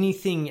there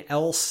anything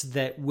else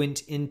that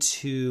went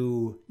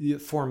into the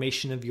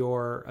formation of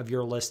your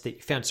list that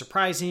you found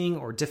surprising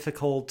or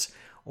difficult,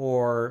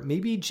 or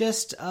maybe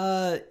just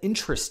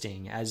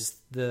interesting as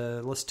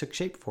the list took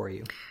shape for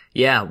you?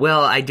 Yeah,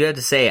 well, I do have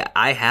to say,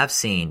 I have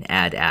seen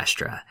Ad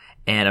Astra,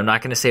 and I'm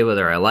not going to say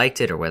whether I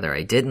liked it or whether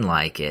I didn't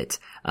like it.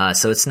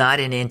 So it's not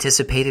an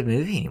anticipated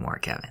movie anymore,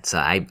 Kevin. So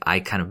I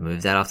kind of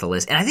moved that off the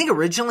list. And I think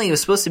originally it was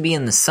supposed to be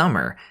in the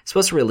summer,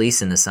 supposed to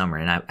release in the summer,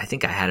 and I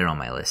think I had it on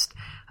my list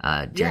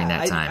during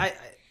that time.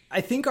 I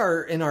think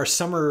in our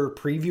summer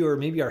preview, or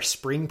maybe our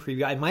spring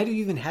preview, I might have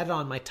even had it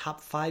on my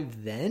top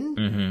 5 then.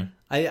 Mm-hmm.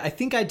 I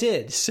think I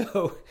did.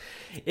 So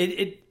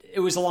it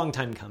was a long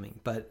time coming,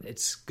 but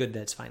it's good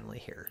that it's finally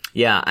here.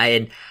 Yeah,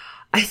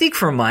 I think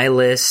for my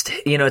list,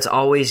 it's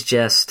always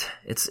just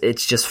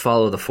it's just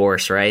follow the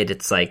force, right?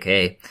 It's like,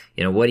 hey,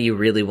 what do you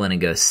really want to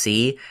go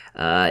see?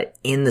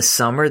 In the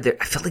summer,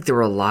 I felt like there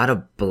were a lot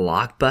of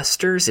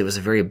blockbusters. It was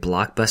a very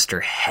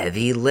blockbuster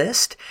heavy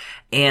list.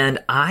 And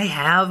I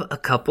have a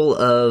couple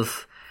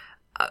of,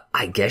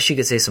 I guess you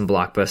could say, some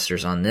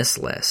blockbusters on this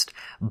list,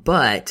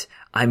 but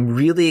I'm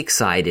really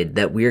excited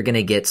that we're going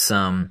to get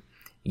some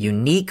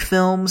unique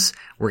films.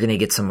 We're going to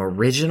get some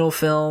original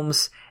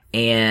films,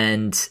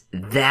 and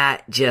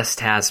that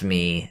just has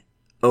me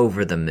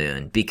over the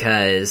moon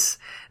because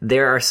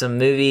there are some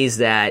movies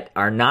that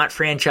are not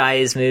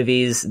franchise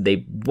movies.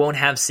 They won't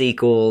have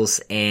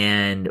sequels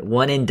and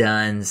one and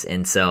dones.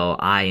 And so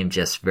I am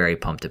just very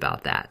pumped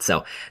about that.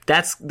 So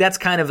that's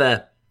kind of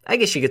I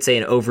guess you could say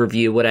an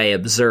overview, what I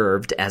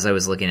observed as I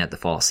was looking at the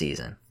fall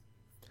season.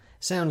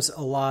 Sounds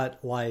a lot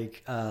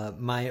like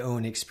my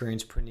own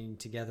experience putting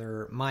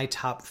together my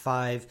top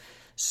 5.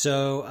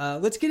 So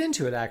let's get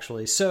into it,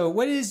 actually. So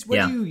what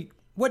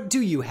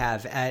do you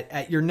have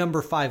at your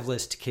number 5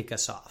 list to kick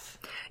us off?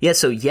 Yeah,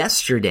 so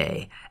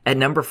yesterday at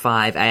number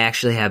 5, I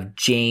actually had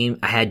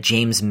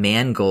James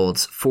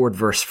Mangold's Ford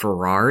vs.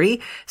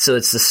 Ferrari. So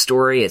it's the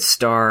story. It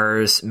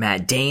stars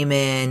Matt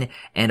Damon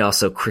and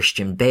also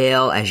Christian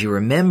Bale. As you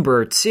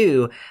remember,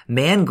 too,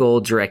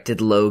 Mangold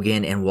directed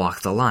Logan and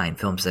Walk the Line,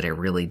 films that I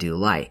really do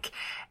like.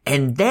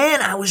 And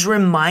then I was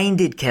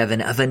reminded,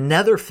 Kevin, of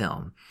another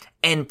film.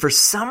 And for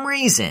some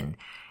reason,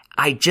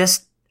 I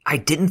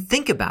didn't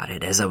think about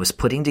it as I was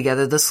putting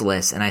together this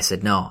list, and I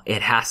said, no,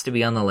 it has to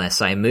be on the list.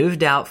 So I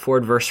moved out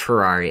Ford vs.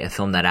 Ferrari, a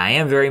film that I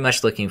am very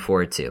much looking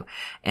forward to.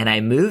 And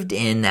I moved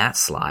in that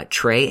slot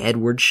Trey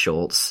Edward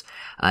Schultz,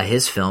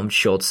 his film,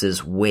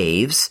 Schultz's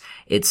Waves.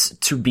 It's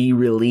to be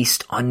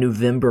released on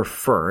November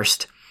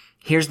 1st.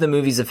 Here's the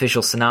movie's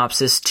official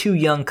synopsis. 2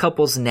 young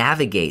couples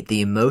navigate the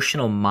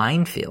emotional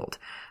minefield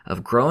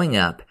of growing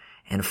up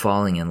and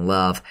falling in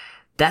love.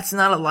 That's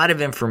not a lot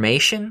of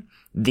information.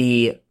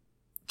 The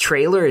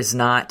trailer is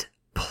not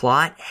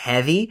plot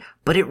heavy,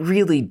 but it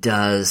really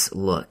does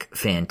look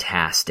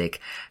fantastic.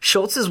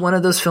 Schultz is one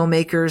of those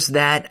filmmakers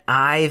that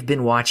I've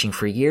been watching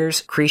for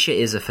years. Krisha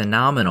is a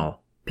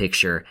phenomenal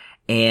picture,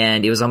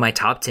 and it was on my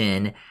top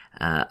 10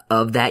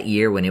 of that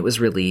year when it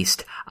was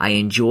released. I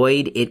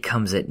enjoyed It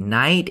Comes at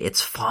Night. It's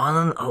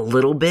fallen a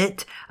little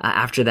bit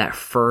after that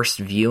first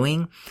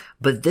viewing,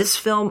 but this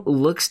film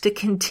looks to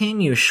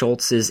continue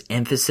Schultz's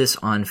emphasis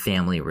on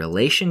family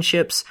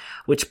relationships,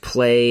 which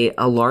play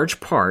a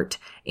large part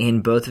in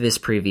both of his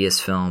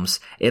previous films.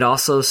 It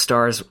also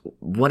stars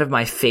one of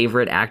my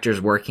favorite actors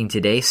working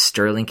today,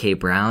 Sterling K.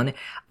 Brown.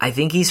 I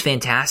think he's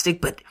fantastic,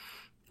 but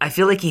I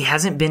feel like he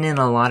hasn't been in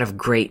a lot of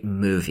great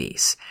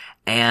movies.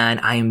 And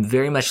I am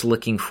very much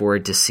looking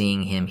forward to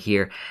seeing him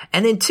here.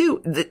 And then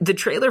too, the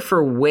trailer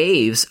for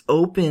Waves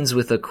opens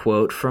with a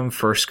quote from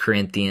 1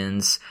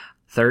 Corinthians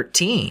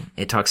 13.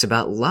 It talks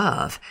about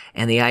love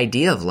and the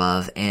idea of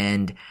love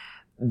and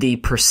the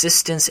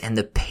persistence and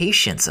the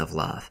patience of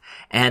love.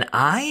 And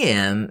I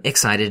am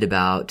excited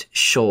about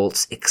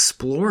Schultz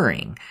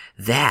exploring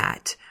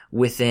that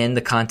within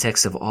the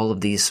context of all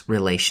of these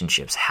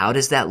relationships. How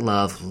does that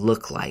love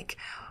look like?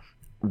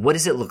 What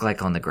does it look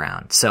like on the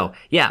ground? So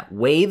yeah,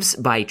 Waves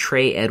by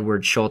Trey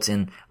Edward Schultz.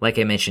 And like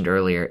I mentioned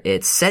earlier,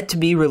 it's set to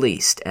be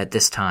released at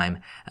this time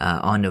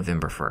on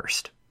November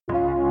 1st.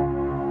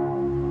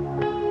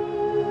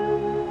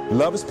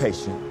 Love is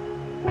patient.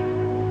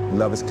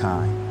 Love is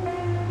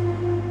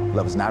kind.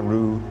 Love is not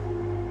rude.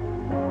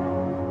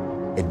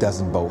 It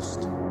doesn't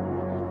boast.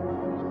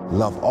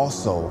 Love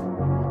also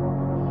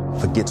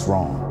forgets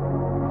wrong.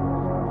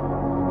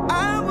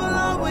 I will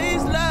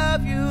always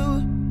love you.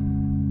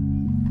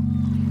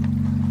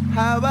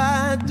 How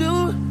I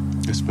do.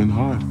 It's been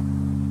hard,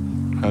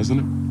 hasn't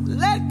it?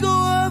 Let go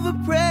of a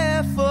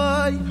prayer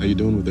for you. How you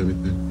doing with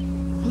everything?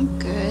 I'm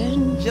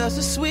good. Just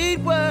a sweet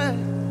word.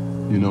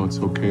 You know it's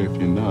okay if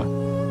you're not.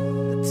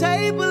 The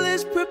table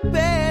is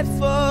prepared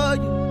for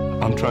you.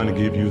 I'm trying to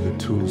give you the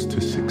tools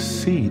to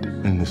succeed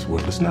in this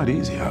world. It's not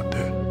easy out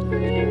there.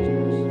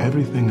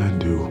 Everything I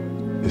do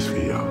is for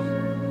y'all.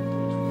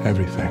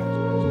 Everything.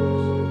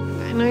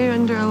 I know you're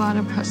under a lot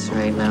of pressure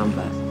right now,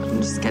 but I'm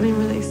just getting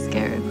really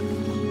scared.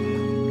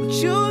 But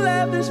you'll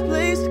have this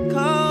place to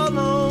call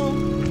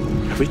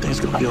home. Everything's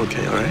gonna be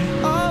okay, all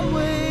right?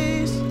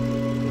 Always.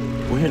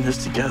 We're in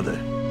this together.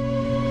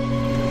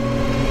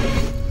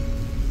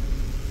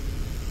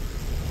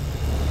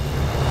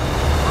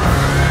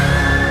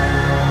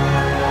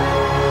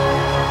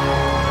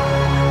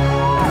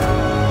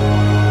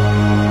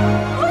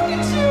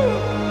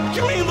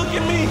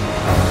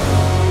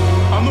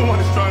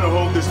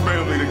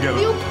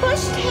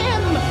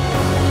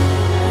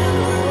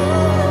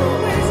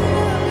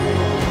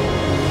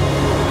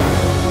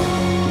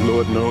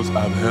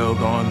 I've held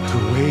on to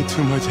way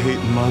too much hate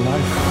in my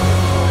life.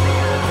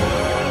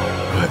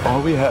 But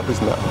all we have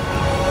is now.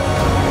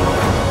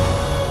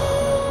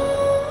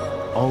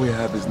 All we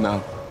have is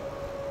now.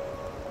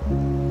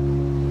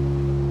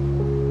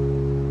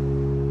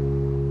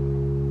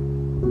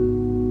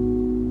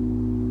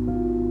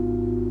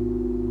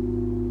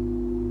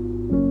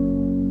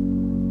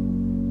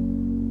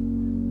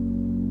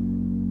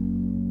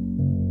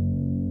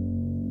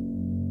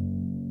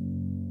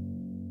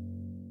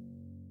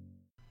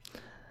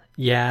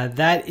 Yeah,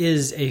 that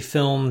is a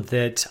film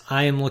that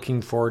I am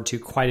looking forward to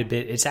quite a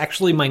bit. It's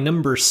actually my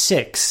number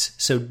 6,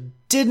 so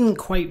didn't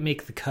quite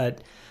make the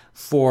cut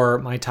for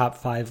my top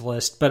 5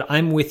 list, but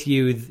I'm with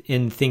you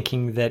in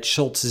thinking that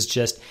Schultz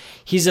is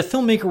he's a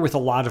filmmaker with a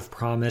lot of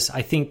promise.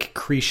 I think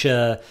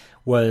Krisha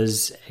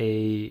was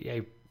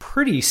a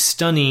pretty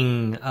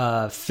stunning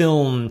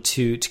film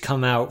to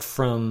come out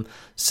from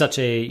such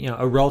a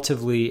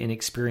relatively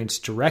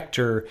inexperienced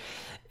director.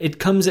 It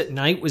Comes at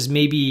Night was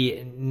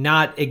maybe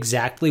not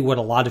exactly what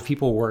a lot of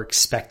people were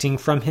expecting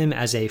from him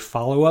as a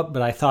follow-up,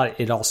 but I thought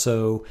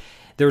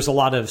there was a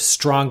lot of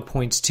strong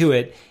points to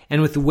it.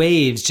 And with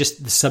Waves,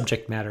 just the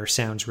subject matter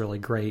sounds really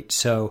great.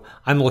 So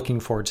I'm looking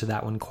forward to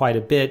that one quite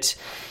a bit.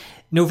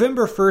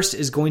 November 1st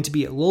is going to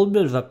be a little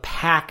bit of a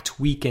packed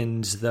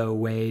weekend, though,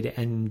 Wade,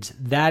 and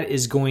that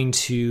is going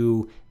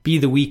to be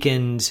the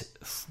weekend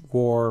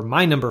for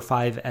my number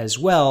 5 as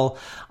well.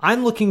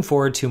 I'm looking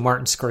forward to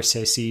Martin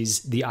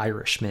Scorsese's The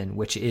Irishman,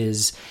 which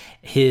is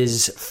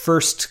his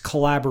first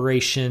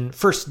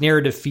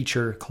narrative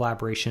feature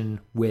collaboration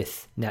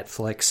with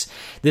Netflix.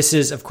 This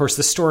is, of course,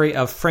 the story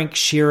of Frank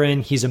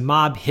Sheeran. He's a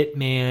mob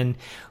hitman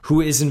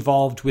who is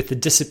involved with the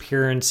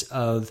disappearance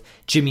of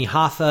Jimmy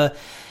Hoffa.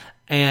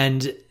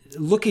 And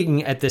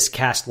looking at this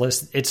cast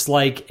list, it's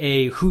like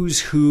a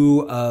who's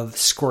who of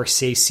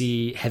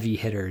Scorsese heavy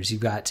hitters. You've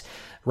got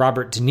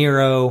Robert De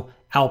Niro,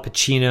 Al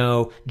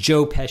Pacino,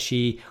 Joe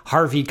Pesci,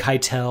 Harvey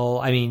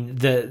Keitel. I mean,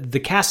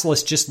 the cast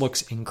list just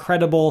looks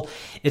incredible.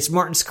 It's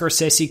Martin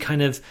Scorsese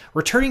kind of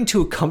returning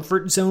to a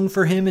comfort zone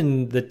for him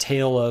in the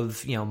tale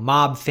of,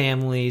 mob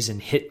families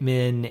and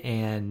hitmen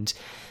and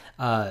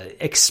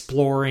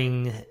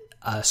exploring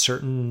a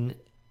certain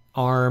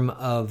arm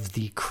of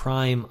the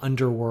crime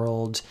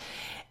underworld.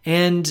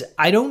 And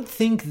I don't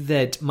think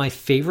that my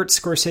favorite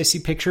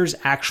Scorsese pictures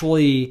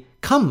actually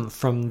come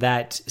from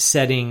that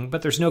setting,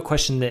 but there's no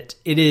question that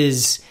it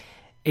is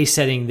a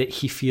setting that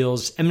he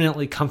feels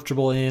eminently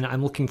comfortable in.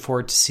 I'm looking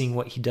forward to seeing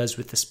what he does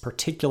with this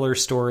particular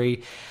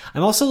story.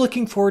 I'm also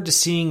looking forward to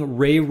seeing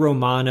Ray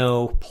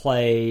Romano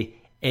play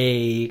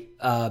a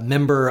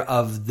member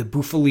of the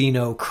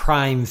Bufalino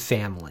crime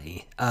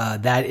family.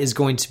 That is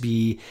going to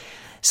be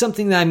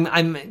something that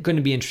I'm going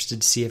to be interested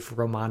to see if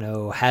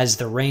Romano has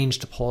the range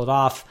to pull it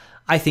off.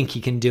 I think he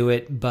can do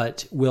it,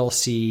 but we'll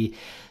see.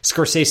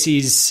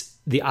 Scorsese's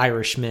The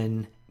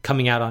Irishman,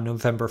 coming out on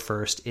November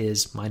 1st,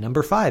 is my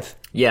number 5.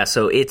 Yeah,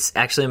 so it's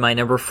actually my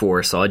number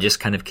 4, so I'll just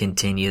kind of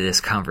continue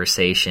this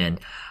conversation.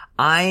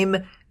 I'm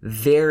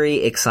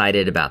very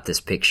excited about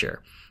this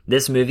picture.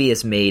 This movie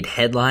has made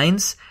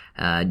headlines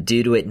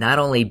due to it not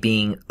only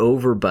being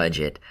over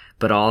budget,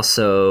 but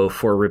also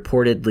for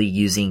reportedly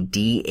using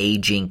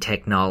de-aging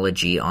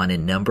technology on a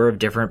number of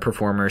different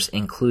performers,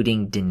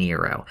 including De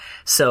Niro.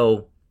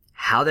 So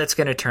how that's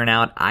going to turn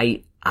out,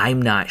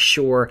 I'm not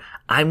sure.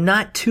 I'm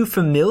not too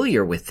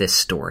familiar with this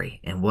story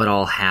and what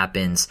all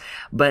happens,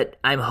 but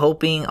I'm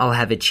hoping I'll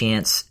have a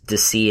chance to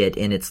see it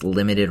in its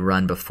limited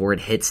run before it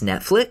hits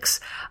Netflix.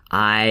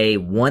 I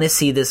want to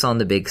see this on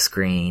the big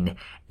screen,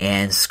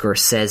 and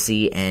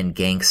Scorsese and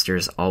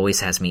gangsters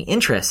always has me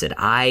interested.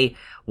 I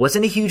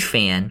wasn't a huge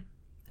fan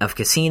of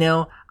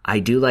Casino. I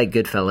do like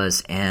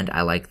Goodfellas, and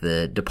I like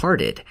The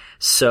Departed.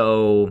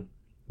 So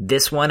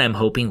this one I'm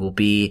hoping will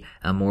be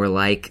more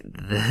like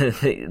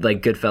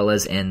like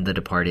Goodfellas and The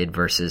Departed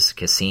versus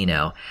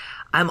Casino.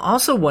 I'm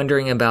also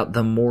wondering about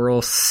the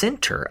moral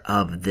center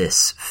of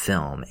this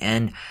film.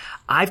 And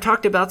I've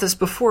talked about this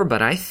before,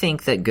 but I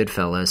think that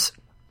Goodfellas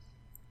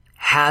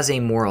has a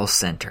moral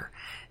center.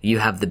 You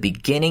have the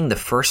beginning, the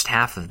first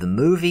half of the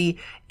movie.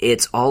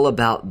 It's all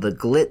about the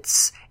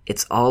glitz.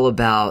 It's all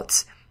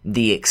about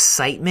the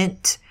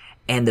excitement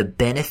and the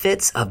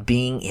benefits of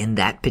being in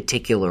that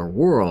particular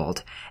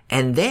world.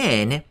 And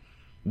then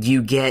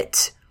you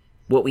get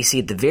what we see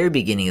at the very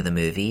beginning of the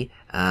movie,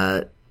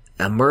 a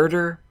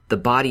murder, the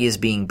body is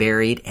being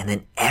buried, and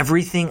then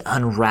everything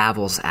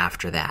unravels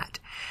after that.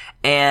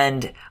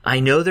 And I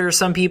know there are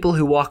some people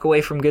who walk away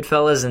from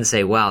Goodfellas and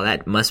say, wow,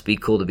 that must be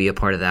cool to be a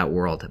part of that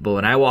world. But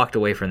when I walked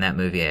away from that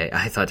movie,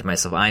 I thought to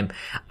myself,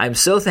 I'm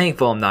so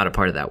thankful I'm not a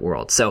part of that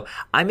world. So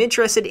I'm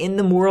interested in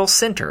the moral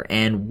center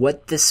and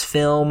what this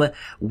film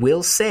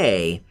will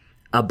say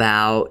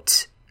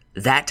about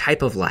that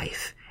type of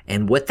life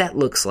and what that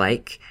looks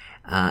like,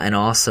 and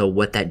also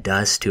what that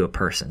does to a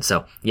person.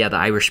 So yeah, The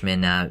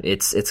Irishman,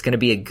 it's going to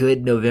be a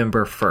good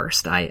November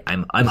 1st.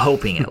 I'm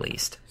hoping at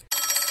least.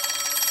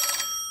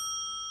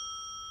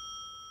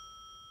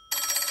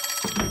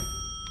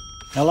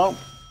 Hello?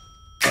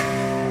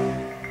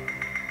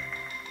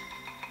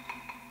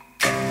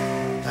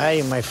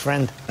 Hey, my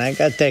friend. I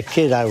got that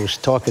kid I was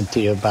talking to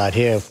you about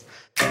here.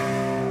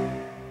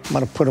 I'm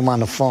gonna put him on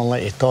the phone and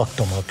let you talk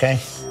to him, okay?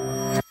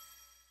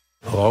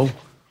 Hello?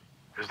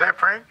 Is that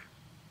Frank?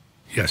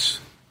 Yes.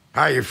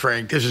 Hiya,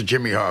 Frank. This is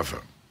Jimmy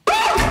Hoffa.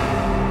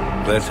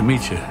 Glad to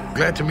meet you.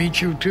 Glad to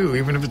meet you, too,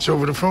 even if it's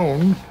over the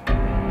phone.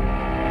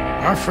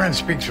 Our friend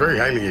speaks very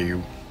highly of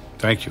you.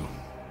 Thank you.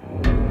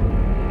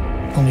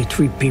 Only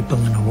 3 people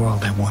in the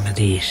world have one of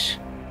these.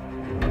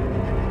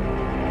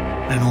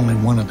 And only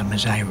one of them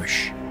is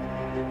Irish.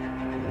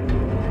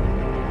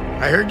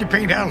 I heard you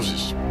paint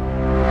houses.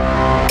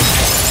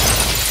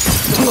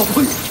 No,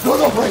 please.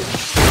 No, Frank.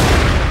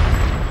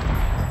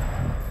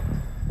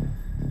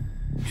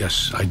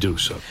 Yes, I do,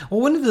 sir.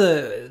 Well, one of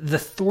the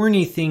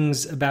thorny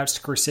things about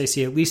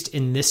Scorsese, at least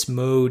in this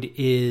mode,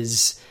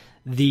 is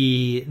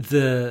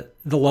the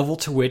level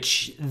to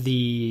which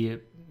the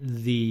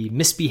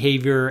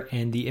misbehavior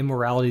and the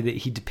immorality that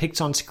he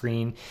depicts on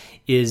screen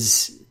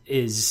is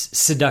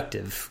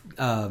seductive.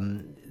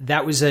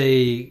 That was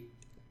a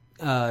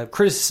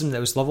criticism that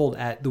was leveled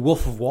at The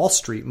Wolf of Wall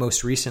Street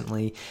most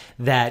recently,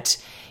 that,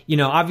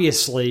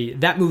 obviously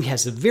that movie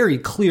has a very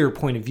clear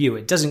point of view.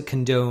 It doesn't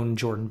condone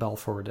Jordan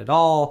Belfort at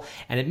all,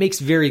 and it makes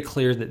very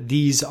clear that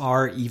these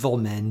are evil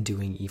men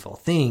doing evil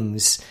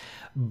things.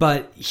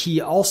 But he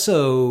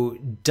also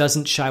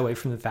doesn't shy away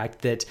from the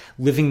fact that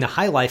living the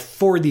high life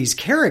for these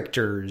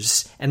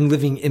characters and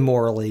living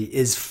immorally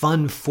is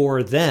fun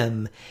for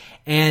them,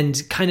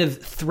 and kind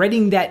of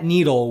threading that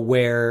needle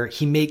where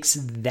he makes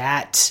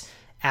that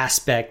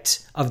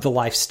aspect of the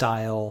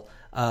lifestyle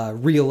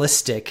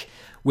realistic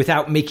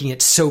without making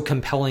it so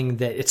compelling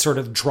that it sort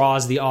of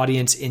draws the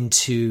audience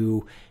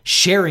into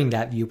sharing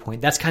that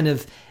viewpoint. That's kind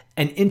of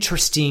an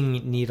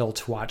interesting needle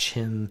to watch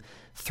him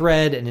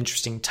thread, an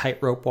interesting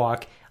tightrope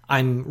walk.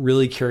 I'm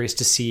really curious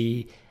to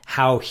see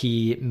how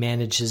he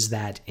manages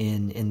that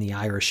in The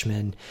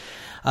Irishman.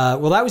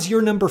 Well, that was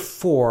your number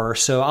 4,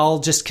 so I'll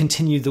just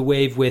continue the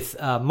wave with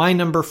my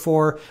number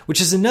 4,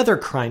 which is another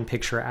crime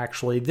picture,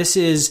 actually. This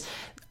is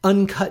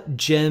Uncut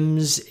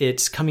Gems.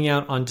 It's coming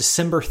out on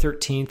December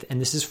 13th, and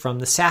this is from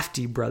the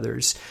Safdie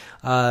brothers.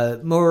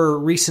 More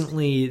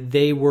recently,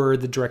 they were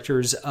the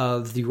directors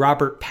of the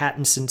Robert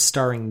Pattinson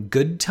starring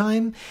Good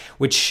Time,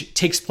 which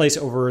takes place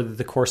over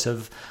the course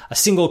of a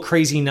single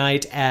crazy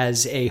night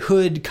as a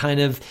hood kind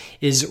of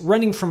is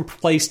running from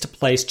place to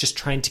place, just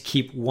trying to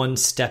keep one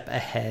step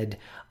ahead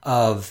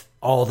of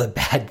all the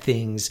bad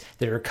things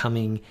that are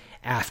coming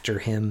after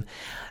him.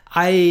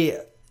 I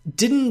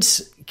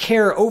didn't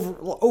care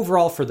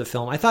overall for the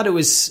film. I thought it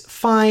was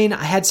fine.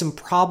 I had some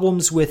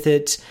problems with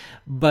it,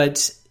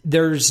 but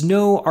there's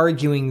no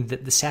arguing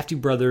that the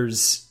Safdie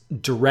brothers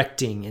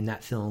directing in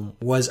that film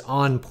was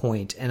on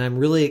point, and I'm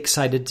really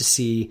excited to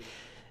see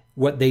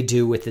what they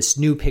do with this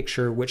new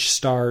picture, which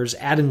stars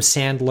Adam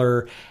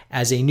Sandler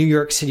as a New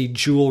York City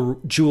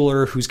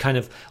jeweler who's kind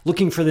of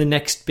looking for the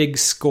next big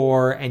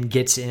score and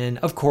gets in,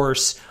 of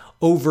course,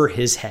 over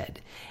his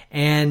head.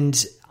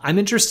 And I'm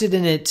interested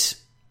in it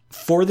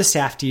for the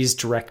Safdies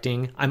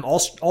directing. I'm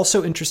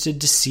also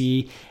interested to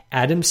see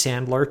Adam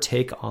Sandler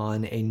take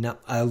on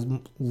a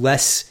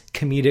less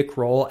comedic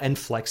role and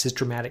flex his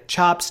dramatic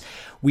chops.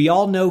 We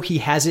all know he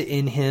has it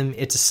in him.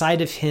 It's a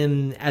side of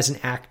him as an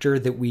actor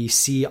that we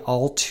see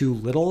all too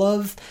little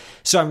of.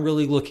 So I'm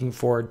really looking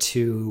forward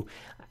to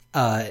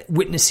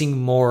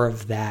witnessing more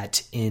of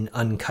that in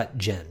Uncut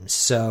Gems.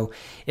 So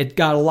it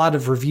got a lot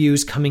of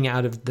reviews coming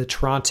out of the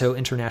Toronto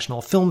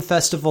International Film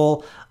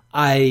Festival.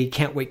 I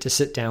can't wait to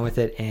sit down with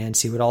it and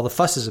see what all the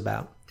fuss is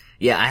about.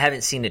 Yeah, I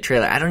haven't seen the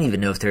trailer. I don't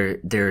even know if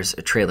there's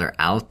a trailer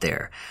out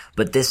there,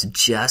 but this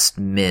just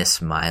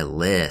missed my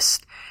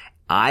list.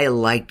 I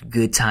liked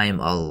Good Time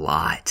a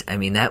lot. I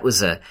mean,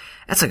 that's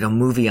like a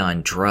movie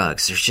on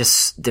drugs.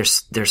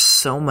 There's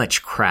so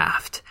much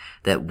craft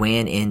that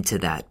went into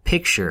that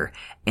picture,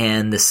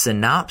 and the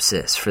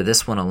synopsis for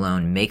this one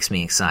alone makes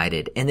me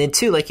excited. And then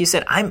too, like you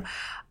said, I'm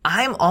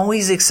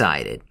always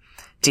excited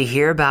to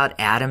hear about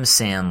Adam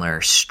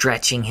Sandler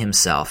stretching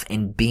himself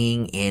and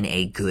being in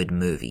a good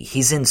movie.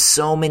 He's in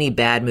so many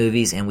bad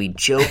movies, and we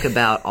joke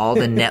about all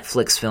the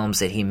Netflix films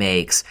that he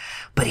makes,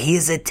 but he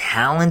is a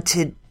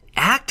talented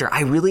actor.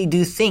 I really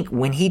do think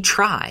when he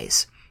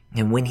tries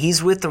and when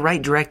he's with the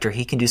right director,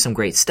 he can do some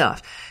great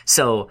stuff.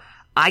 So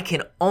I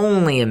can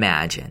only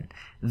imagine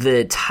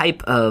the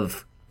type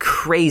of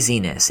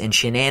craziness and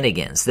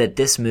shenanigans that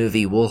this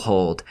movie will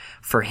hold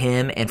for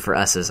him and for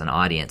us as an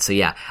audience. So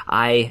yeah,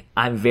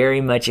 I'm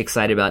very much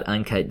excited about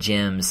Uncut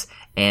Gems,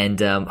 and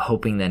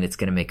hoping that it's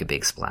going to make a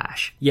big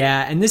splash.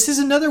 Yeah, and this is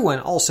another one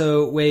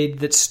also, Wade,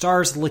 that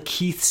stars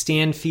Lakeith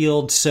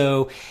Stanfield.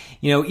 So,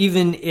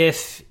 even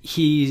if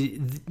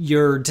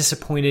you're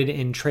disappointed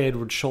in Trey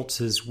Edward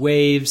Schultz's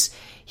Waves,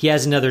 he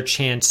has another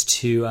chance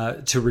to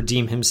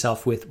redeem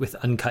himself with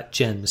Uncut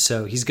Gems.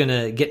 So he's going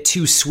to get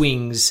 2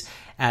 swings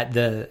at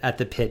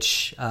the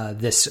pitch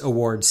this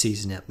award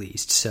season at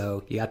least.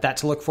 So you got that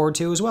to look forward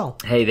to as well.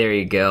 Hey, there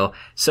you go.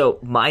 So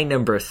my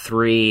number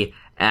 3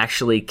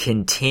 actually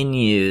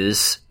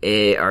continues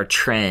our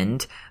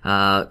trend,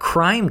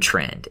 crime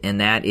trend, and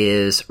that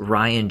is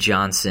Rian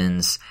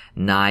Johnson's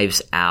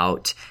Knives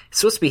Out. It's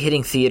supposed to be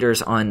hitting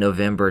theaters on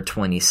November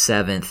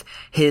 27th.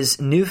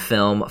 His new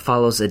film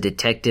follows a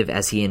detective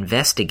as he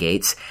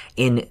investigates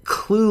in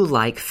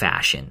Clue-like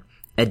fashion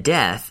a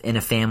death in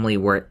a family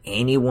where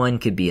anyone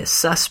could be a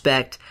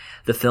suspect.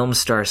 The film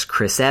stars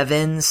Chris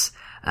Evans,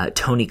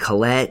 Toni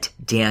Collette,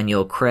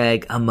 Daniel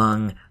Craig,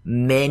 among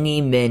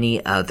many,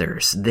 many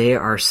others. There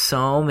are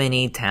so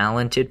many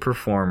talented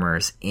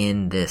performers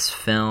in this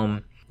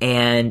film,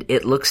 and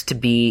it looks to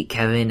be,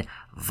 Kevin,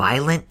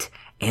 violent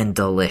and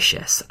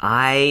delicious.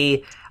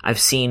 I've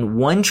seen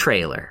one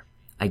trailer.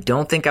 I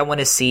don't think I want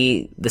to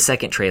see the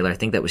second trailer. I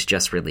think that was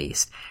just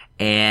released.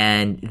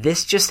 And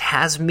this just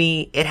has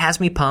me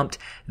pumped.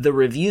 The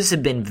reviews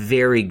have been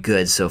very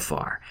good so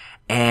far.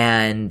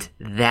 And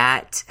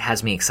that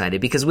has me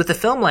excited because with a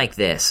film like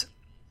this,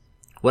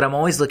 what I'm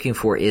always looking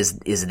for is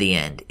the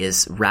end,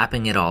 is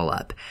wrapping it all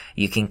up.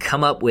 You can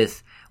come up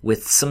with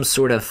some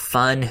sort of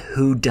fun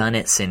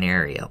whodunit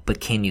scenario, but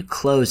can you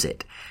close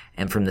it?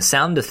 And from the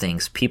sound of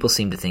things, people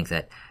seem to think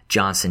that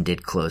Johnson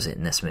did close it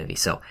in this movie.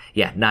 So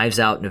yeah, Knives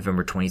Out,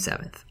 November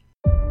 27th.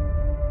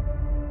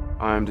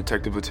 I'm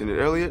Detective Lieutenant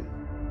Elliott,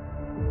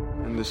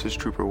 and this is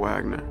Trooper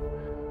Wagner.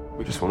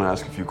 We just want to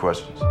ask a few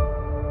questions.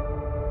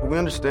 We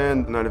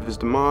understand the night of his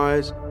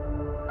demise,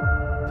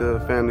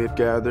 the family have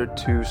gathered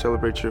to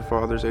celebrate your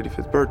father's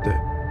 85th birthday.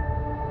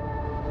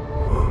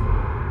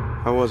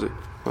 How was it,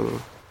 by the way?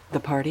 The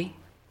party?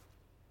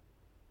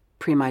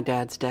 Pre my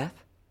dad's death?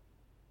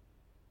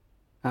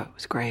 Oh, it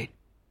was great.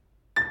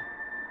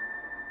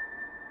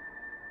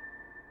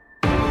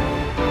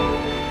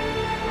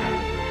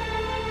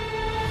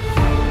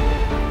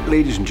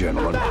 Ladies and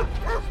gentlemen,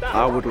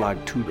 I would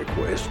like to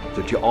request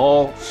that you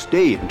all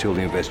stay until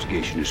the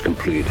investigation is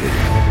completed.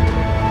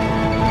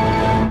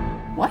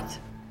 What?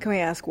 Can we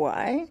ask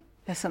why?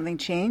 Has something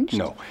changed?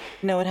 No.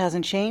 No, it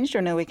hasn't changed,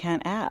 or no, we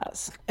can't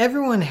ask?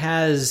 Everyone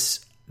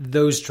has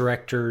those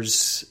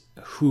directors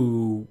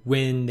who,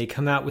 when they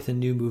come out with a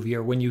new movie,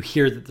 or when you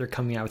hear that they're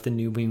coming out with a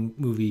new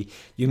movie,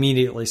 you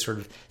immediately sort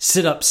of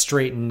sit up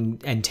straight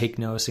and take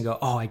notice and go,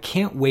 oh, I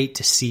can't wait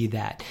to see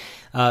that.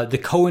 The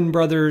Coen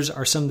brothers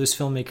are some of those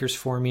filmmakers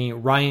for me.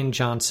 Rian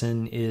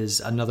Johnson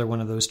is another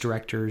one of those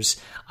directors.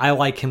 I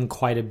like him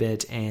quite a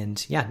bit.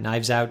 And yeah,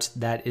 Knives Out,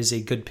 that is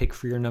a good pick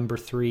for your number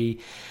 3.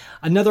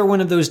 Another one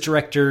of those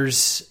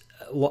directors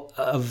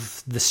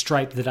of the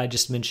stripe that I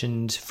just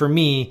mentioned for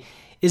me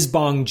is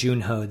Bong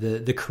Joon-ho,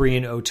 the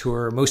Korean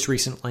auteur. Most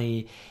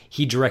recently,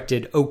 he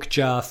directed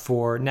Okja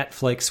for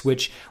Netflix,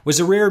 which was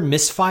a rare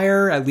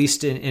misfire, at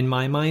least in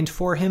my mind,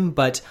 for him.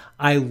 But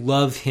I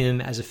love him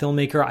as a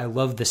filmmaker. I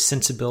love the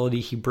sensibility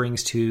he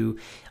brings to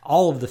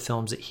all of the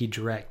films that he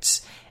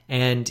directs.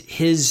 And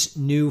his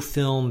new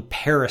film,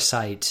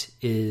 Parasite,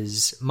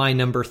 is my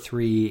number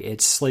 3.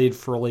 It's slated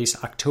for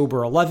release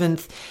October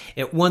 11th.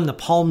 It won the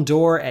Palme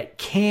d'Or at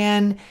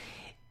Cannes.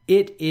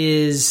 It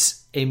is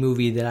a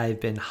movie that I've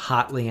been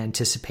hotly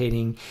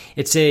anticipating.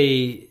 It's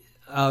a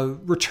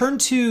return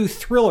to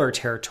thriller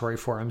territory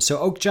for him. So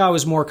Okja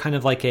was more kind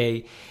of like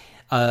a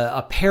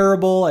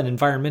parable, an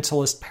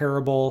environmentalist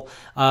parable,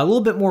 a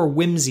little bit more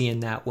whimsy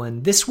in that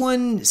one. This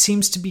one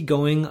seems to be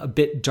going a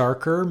bit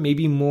darker,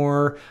 maybe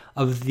more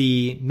of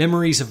the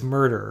Memories of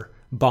Murder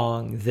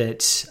Bong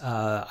that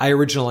I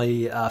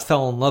originally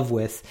fell in love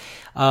with.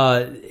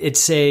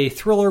 It's a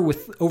thriller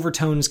with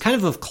overtones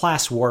kind of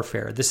class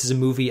warfare. This is a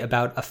movie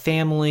about a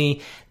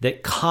family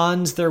that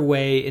cons their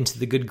way into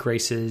the good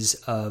graces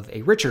of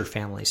a richer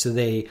family. So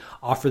they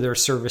offer their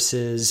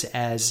services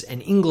as an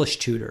English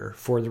tutor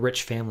for the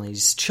rich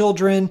family's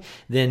children,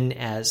 then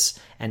as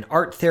an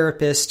art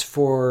therapist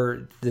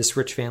for this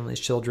rich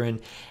family's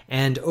children.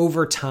 And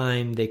over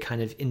time, they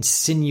kind of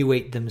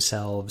insinuate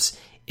themselves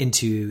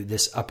into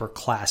this upper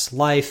class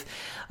life.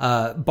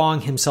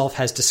 Bong himself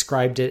has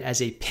described it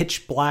as a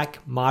pitch black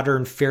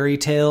modern fairy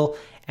tale,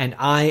 and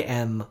I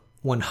am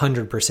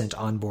 100%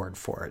 on board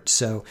for it.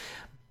 So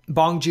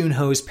Bong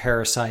Joon-ho's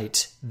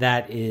Parasite,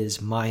 that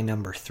is my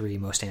number 3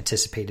 most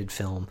anticipated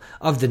film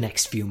of the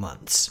next few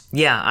months.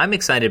 Yeah, I'm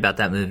excited about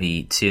that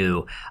movie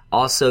too.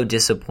 Also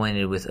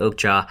disappointed with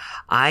Okja.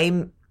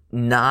 I'm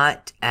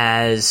not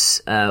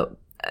as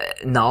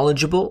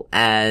knowledgeable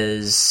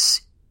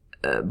as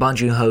Bong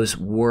Joon-ho's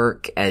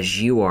work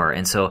as you are.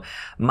 And so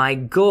my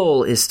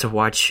goal is to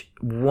watch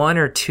 1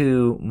 or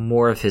 2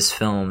 more of his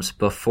films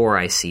before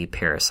I see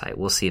Parasite.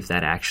 We'll see if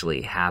that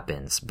actually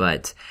happens.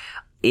 But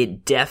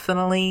it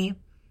definitely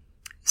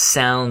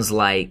sounds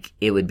like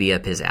it would be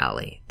up his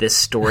alley. This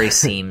story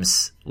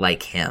seems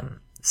like him.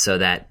 So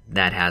that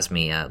has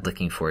me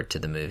looking forward to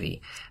the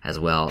movie as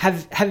well.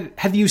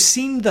 Have you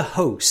seen The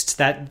Host?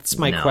 That's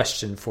my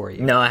question for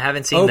you. No, I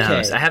haven't seen The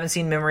Host. I haven't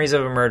seen Memories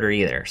of a Murder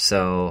either.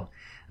 So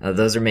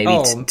those are maybe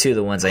 2 of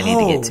the ones I need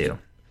to get to.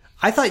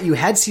 I thought you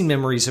had seen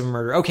Memories of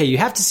Murder. Okay, you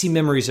have to see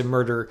Memories of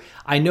Murder.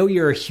 I know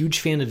you're a huge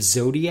fan of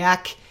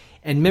Zodiac,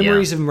 and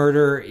Memories of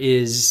Murder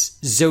is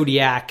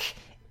Zodiac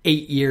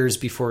 8 years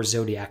before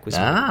Zodiac was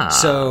made.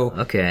 So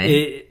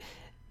okay.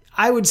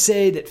 I would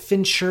say that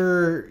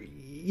Fincher,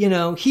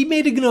 he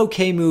made an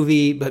okay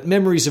movie, but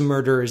Memories of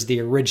Murder is the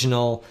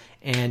original,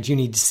 and you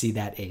need to see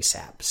that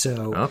ASAP.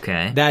 So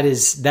that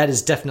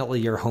is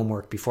definitely your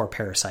homework before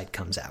Parasite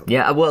comes out.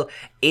 Yeah, well,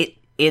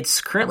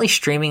 it's currently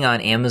streaming on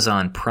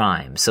Amazon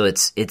Prime, so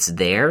it's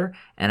there,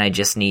 and I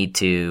just need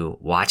to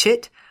watch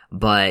it.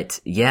 But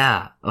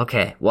yeah,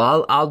 okay.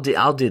 Well, I'll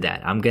do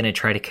that. I'm gonna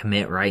try to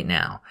commit right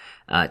now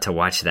to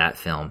watch that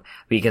film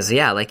because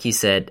yeah, like you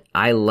said,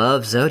 I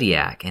love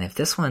Zodiac, and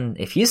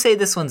if you say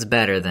this one's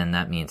better, then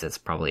that means it's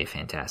probably a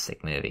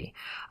fantastic movie.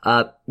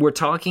 We're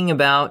talking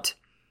about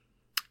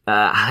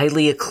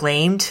highly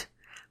acclaimed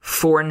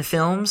foreign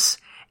films,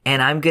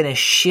 and I'm gonna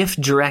shift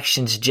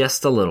directions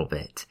just a little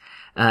bit.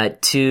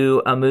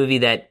 To a movie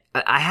that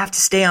I have to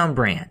stay on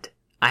brand.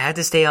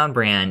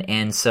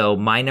 And so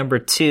my number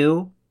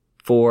 2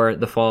 for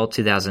the fall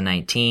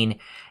 2019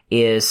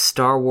 is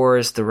Star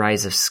Wars The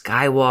Rise of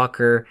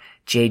Skywalker,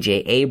 J.J.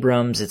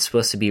 Abrams. It's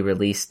supposed to be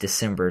released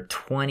December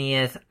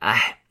 20th.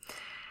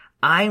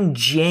 I'm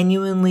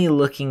genuinely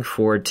looking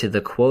forward to the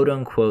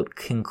quote-unquote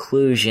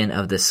conclusion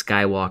of the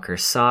Skywalker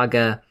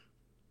saga.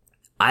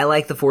 I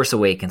like The Force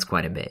Awakens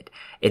quite a bit.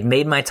 It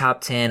made my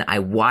top 10. I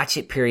watch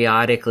it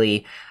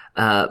periodically.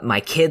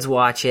 My kids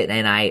watch it,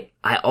 and I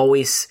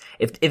always,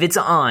 if it's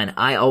on,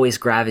 I always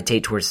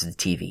gravitate towards the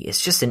TV.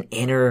 It's just an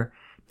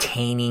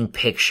entertaining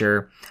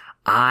picture.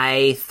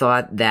 I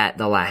thought that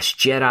The Last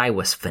Jedi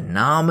was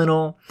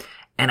phenomenal,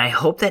 and I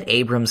hope that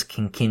Abrams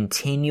can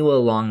continue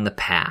along the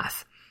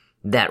path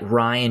that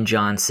Rian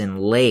Johnson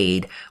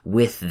laid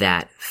with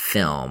that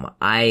film.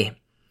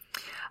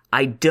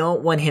 I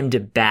don't want him to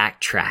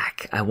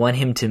backtrack. I want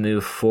him to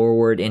move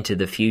forward into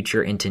the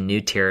future, into new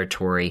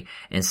territory,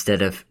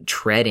 instead of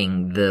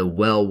treading the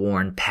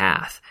well-worn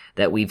path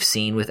that we've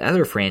seen with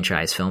other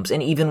franchise films,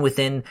 and even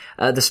within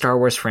the Star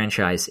Wars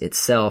franchise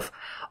itself.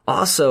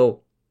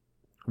 Also,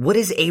 what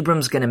is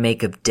Abrams going to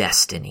make of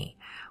Destiny?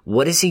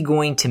 What is he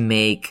going to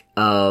make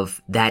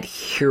of that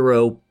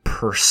hero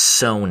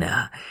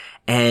persona?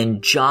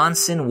 And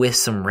Johnson, with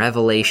some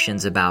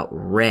revelations about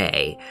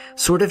Rey,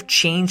 sort of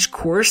changed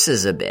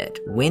courses a bit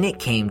when it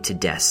came to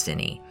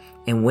Destiny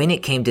and when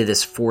it came to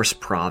this Force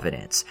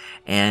Providence.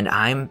 And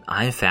I'm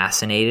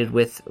fascinated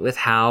with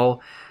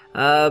how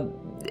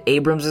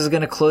Abrams is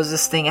going to close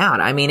this thing out.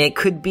 I mean, it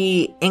could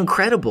be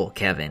incredible,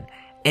 Kevin,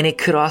 and it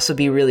could also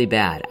be really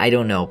bad. I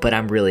don't know, but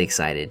I'm really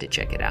excited to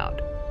check it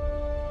out.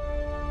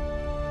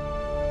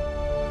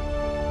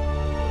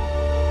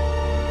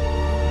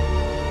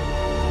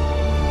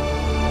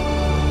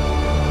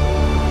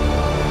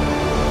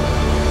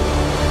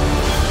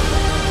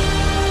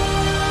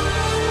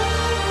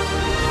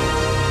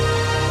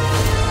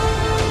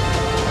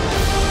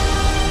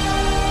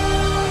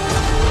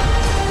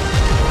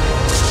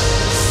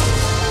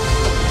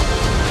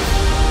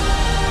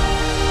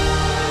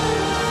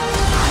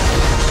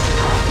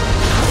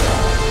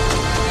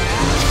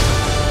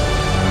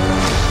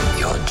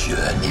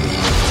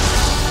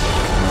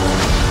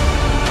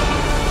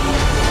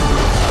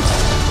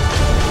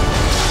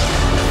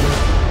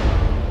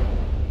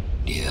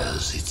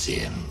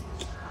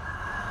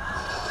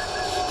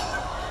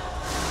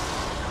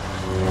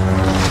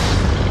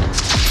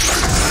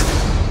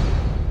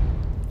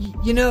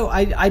 You know,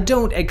 I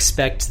don't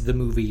expect the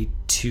movie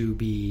to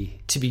be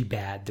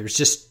bad.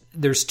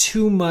 There's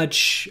too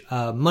much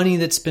money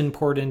that's been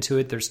poured into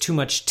it. There's too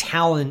much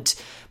talent,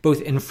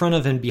 both in front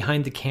of and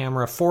behind the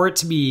camera, for it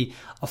to be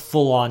a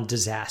full-on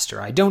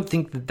disaster. I don't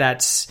think that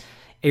that's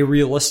a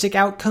realistic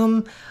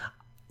outcome.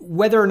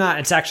 Whether or not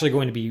it's actually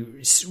going to be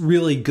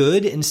really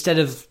good instead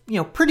of,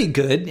 pretty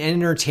good and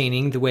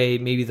entertaining the way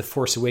maybe The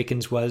Force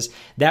Awakens was,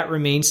 that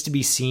remains to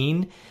be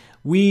seen.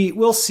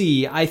 We'll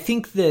see. I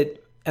think that,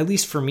 at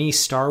least for me,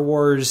 Star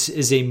Wars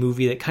is a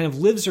movie that kind of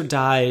lives or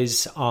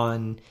dies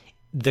on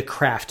the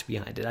craft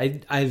behind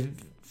it. I've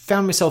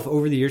found myself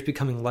over the years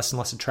becoming less and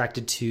less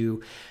attracted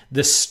to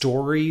the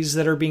stories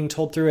that are being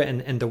told through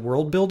it and the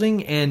world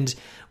building, and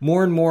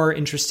more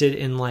interested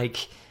in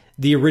like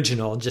the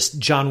original, just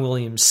John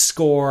Williams'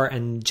 score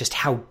and just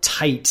how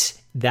tight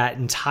that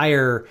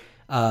entire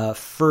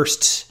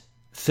first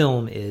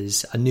film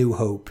is, A New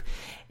Hope.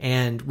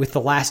 And with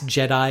The Last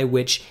Jedi,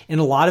 which in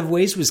a lot of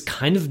ways was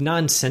kind of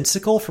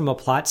nonsensical from a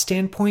plot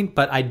standpoint,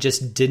 but I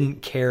just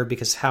didn't care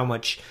because how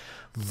much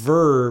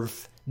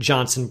verve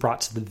Johnson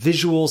brought to the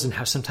visuals and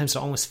how sometimes it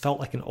almost felt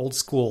like an old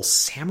school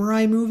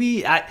samurai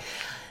movie.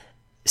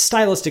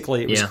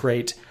 Stylistically, it was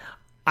great.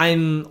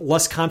 I'm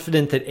less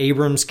confident that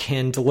Abrams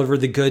can deliver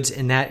the goods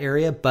in that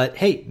area, but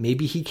hey,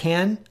 maybe he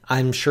can.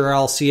 I'm sure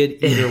I'll see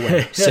it either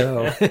way.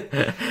 So,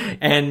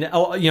 and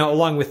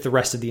along with the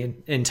rest of the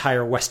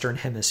entire Western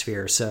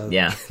Hemisphere. So,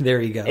 yeah,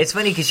 there you go. It's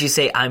funny because you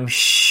say I'm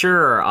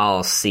sure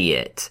I'll see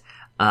it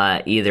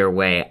either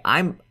way.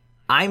 I'm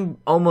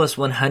almost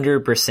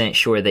 100%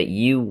 sure that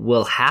you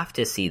will have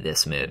to see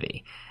this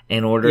movie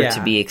in order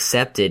to be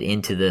accepted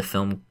into the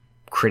film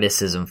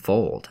criticism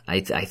fold.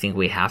 I think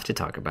we have to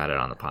talk about it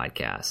on the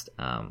podcast.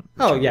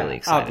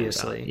 Really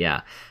obviously. About.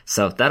 Yeah.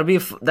 So that'll be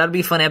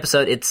a fun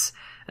episode. It's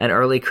an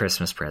early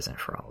Christmas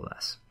present for all of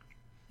us.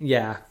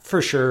 Yeah,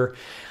 for sure.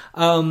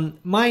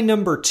 My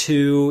number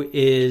 2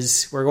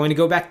 is, we're going to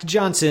go back to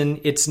Johnson.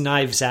 It's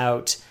Knives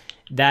Out.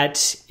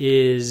 That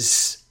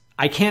is,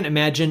 I can't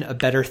imagine a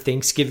better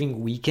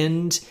Thanksgiving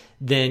weekend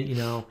than,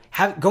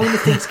 going to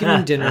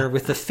Thanksgiving dinner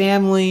with the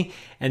family,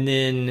 and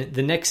then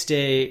the next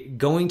day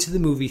going to the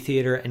movie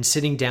theater and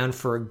sitting down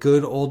for a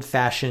good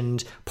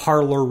old-fashioned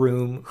parlor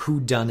room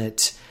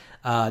whodunit,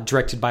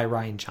 directed by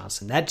Rian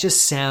Johnson. That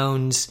just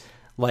sounds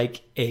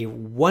like a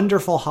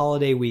wonderful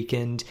holiday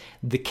weekend.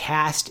 The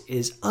cast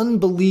is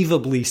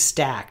unbelievably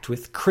stacked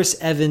with Chris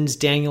Evans,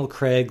 Daniel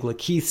Craig,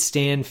 Lakeith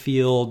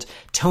Stanfield,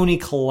 Toni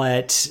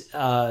Collette.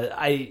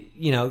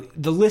 The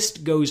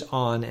list goes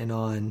on and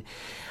on.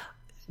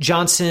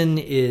 Johnson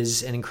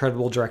is an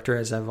incredible director,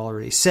 as I've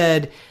already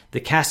said. The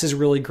cast is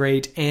really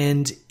great,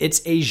 and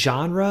it's a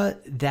genre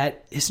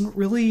that isn't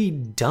really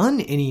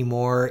done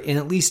anymore in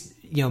at least,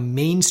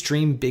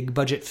 mainstream big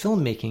budget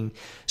filmmaking.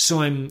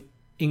 So I'm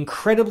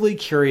incredibly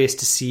curious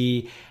to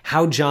see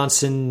how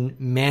Johnson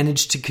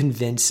managed to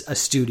convince a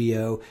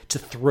studio to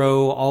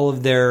throw all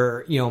of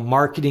their,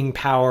 marketing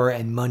power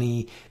and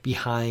money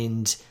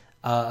behind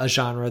a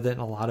genre that in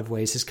a lot of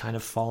ways has kind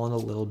of fallen a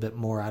little bit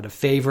more out of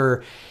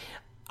favor.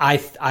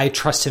 I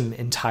trust him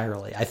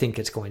entirely. I think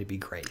it's going to be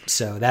great.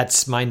 So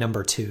that's my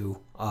number 2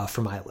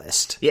 for my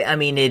list. Yeah, I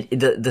mean,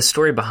 the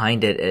story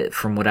behind it,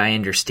 from what I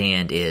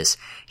understand, is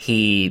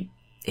he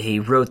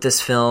wrote this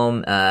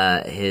film.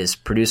 His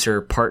producer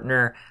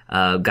partner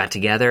got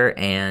together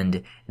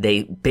and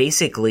they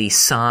basically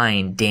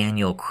signed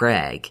Daniel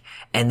Craig,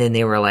 and then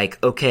they were like,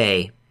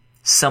 "Okay,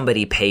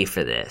 somebody pay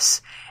for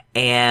this,"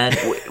 and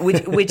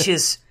which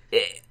is.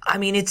 I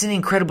mean, it's an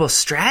incredible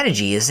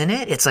strategy, isn't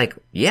it? It's like,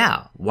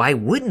 yeah, why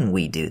wouldn't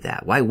we do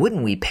that? Why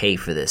wouldn't we pay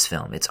for this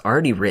film? It's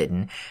already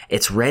written.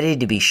 It's ready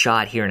to be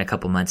shot here in a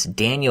couple months.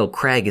 Daniel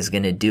Craig is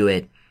going to do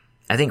it,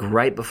 I think,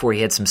 right before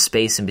he had some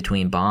space in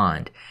between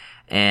Bond.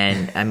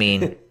 And, I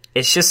mean,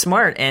 it's just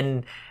smart.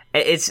 And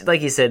it's,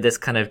 like you said, this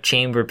kind of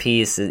chamber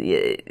piece.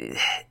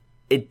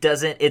 It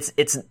doesn't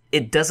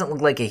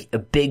look like a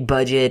big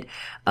budget.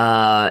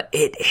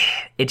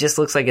 It just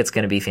looks like it's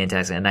going to be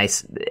fantastic. A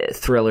nice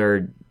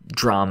thriller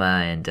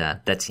drama, and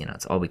that's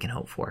it's all we can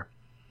hope for.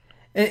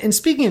 And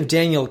speaking of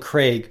Daniel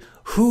Craig,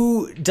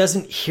 who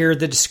doesn't hear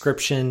the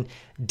description,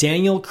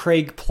 Daniel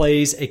Craig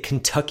plays a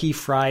Kentucky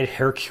Fried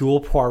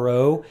Hercule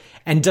Poirot,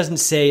 and doesn't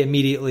say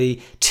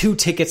immediately, 2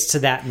 tickets to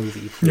that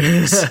movie,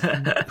 please.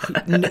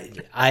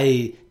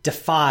 I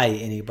defy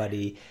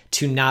anybody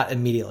to not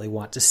immediately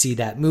want to see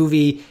that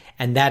movie,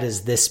 and that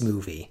is this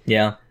movie.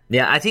 Yeah.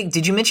 Yeah, I think,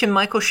 did you mention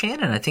Michael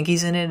Shannon? I think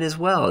he's in it as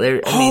well.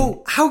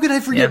 How could I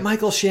forget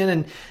Michael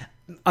Shannon?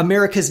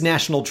 America's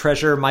national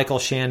treasure, Michael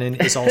Shannon,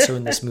 is also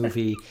in this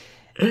movie.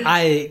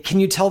 Can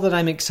you tell that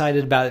I'm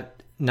excited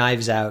about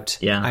Knives Out?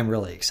 Yeah. I'm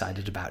really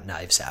excited about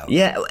Knives Out.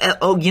 Yeah.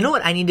 Oh, you know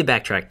what? I need to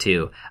backtrack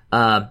too.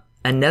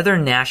 Another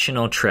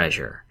national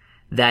treasure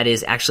that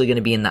is actually going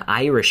to be in The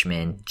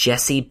Irishman.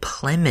 Jesse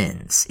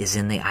Plemons is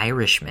in The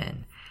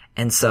Irishman.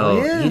 And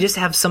so you just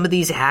have some of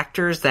these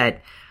actors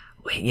that,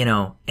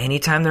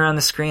 anytime they're on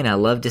the screen, I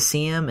love to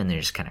see them, and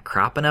they're just kind of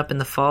cropping up in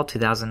the fall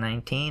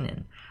 2019,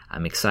 and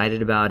I'm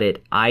excited about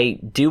it. I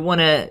do want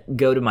to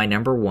go to my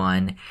number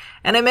 1.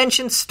 And I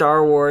mentioned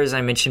Star Wars.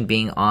 I mentioned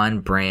being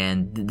on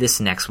brand. This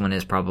next one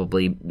is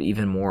probably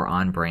even more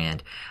on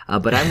brand.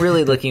 But I'm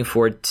really looking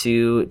forward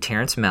to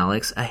Terrence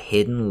Malick's A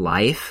Hidden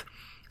Life.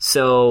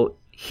 So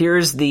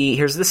here's the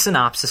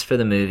synopsis for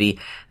the movie.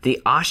 The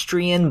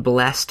Austrian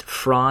blessed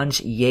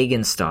Franz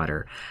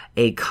Jägenstatter,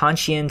 a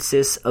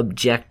conscientious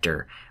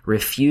objector,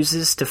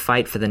 refuses to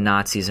fight for the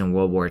Nazis in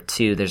World War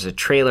II. There's a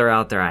trailer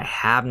out there. I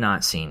have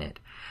not seen it.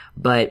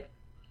 But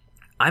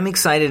I'm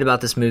excited about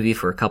this movie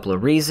for a couple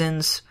of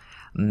reasons.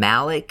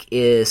 Malick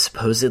is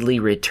supposedly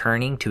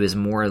returning to his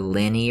more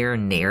linear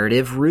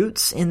narrative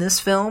roots in this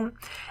film,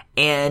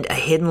 and A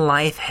Hidden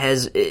Life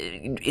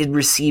it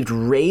received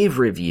rave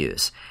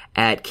reviews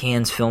at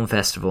Cannes Film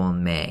Festival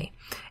in May.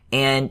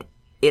 And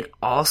it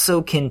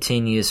also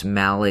continues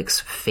Malick's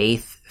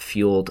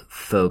faith-fueled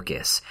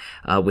focus,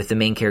 with the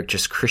main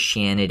character's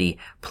Christianity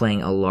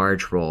playing a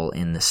large role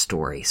in the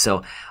story.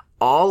 So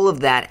all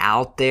of that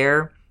out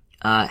there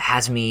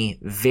has me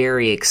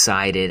very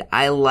excited.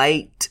 I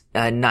liked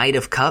Knight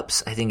of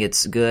Cups. I think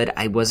it's good.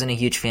 I wasn't a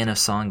huge fan of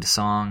Song to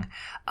Song,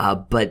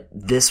 but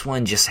this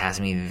one just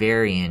has me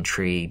very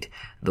intrigued.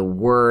 The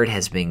word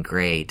has been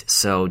great.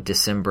 So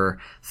December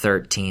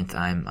 13th,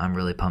 I'm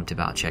really pumped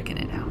about checking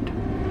it out.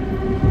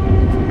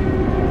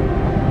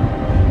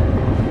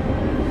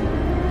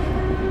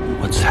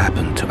 What's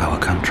happened to our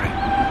country?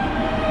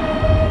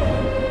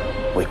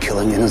 We're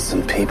killing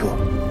innocent people,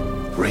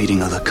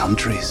 raiding other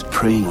countries,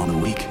 preying on the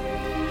weak.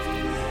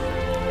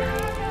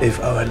 If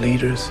our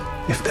leaders,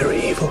 if they're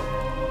evil,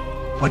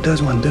 what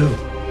does one do?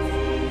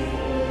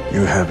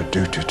 You have a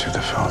duty to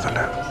the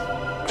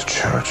fatherland. The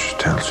church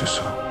tells you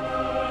so.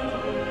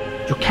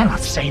 You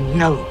cannot say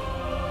no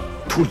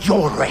to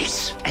your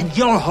race and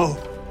your home.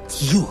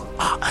 You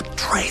are a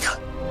traitor.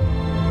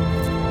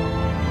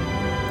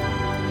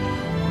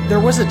 There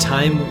was a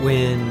time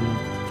when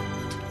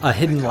A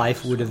Hidden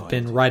Life would have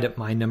been right at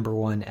my number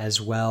 1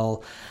 as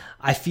well.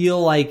 I feel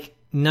like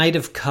Knight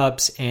of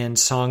Cups and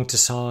Song to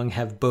Song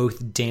have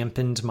both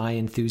dampened my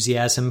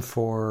enthusiasm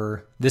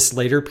for this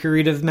later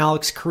period of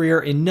Malick's career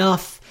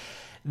enough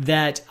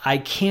that I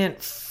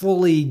can't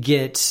fully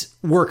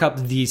work up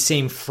the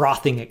same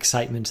frothing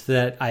excitement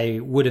that I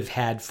would have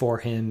had for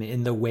him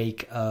in the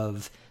wake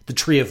of The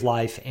Tree of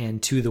Life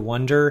and To the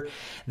Wonder.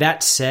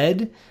 That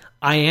said,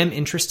 I am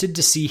interested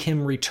to see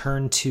him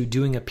return to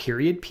doing a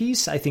period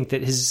piece. I think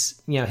that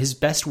his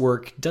best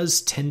work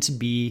does tend to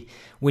be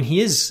when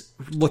he is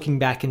looking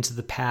back into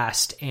the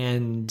past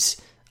and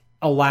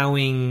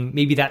allowing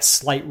maybe that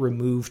slight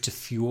remove to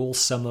fuel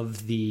some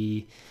of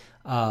the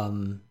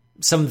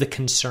some of the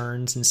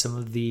concerns and some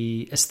of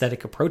the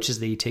aesthetic approaches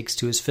that he takes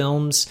to his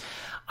films.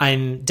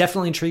 I'm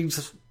definitely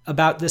intrigued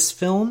about this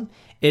film.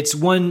 It's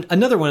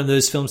another one of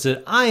those films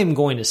that I am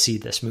going to see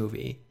this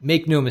movie.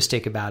 Make no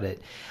mistake about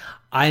it.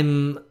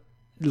 I'm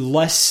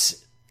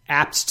less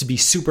apt to be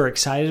super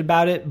excited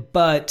about it,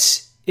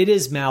 but it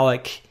is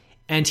Malick,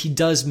 and he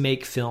does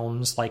make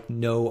films like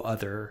no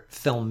other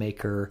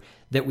filmmaker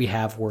that we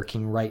have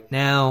working right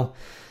now.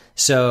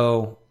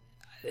 So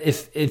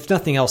if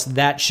nothing else,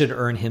 that should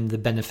earn him the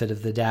benefit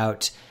of the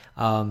doubt.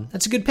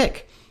 That's a good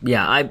pick.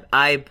 Yeah,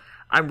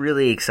 I'm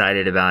really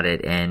excited about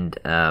it, and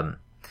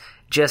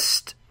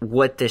just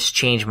what this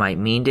change might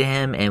mean to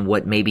him and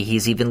what maybe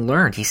he's even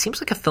learned. He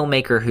seems like a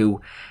filmmaker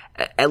who,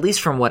 at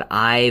least from what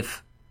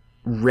I've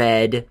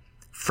read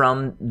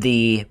from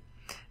the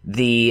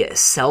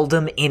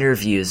seldom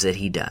interviews that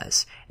he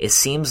does, it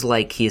seems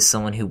like he is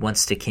someone who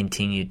wants to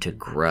continue to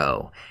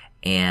grow.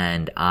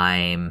 And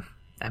I'm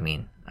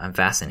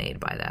fascinated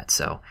by that.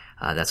 So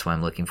that's why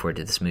I'm looking forward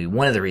to this movie.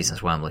 One of the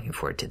reasons why I'm looking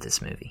forward to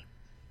this movie.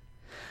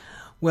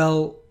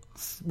 Well,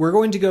 we're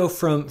going to go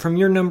from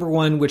your number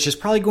one, which is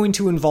probably going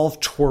to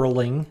involve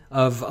twirling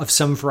of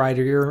some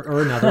variety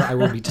or another. I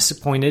will be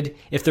disappointed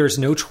if there's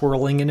no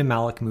twirling in a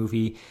Malick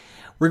movie.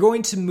 We're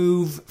going to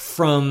move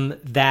from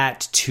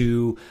that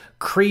to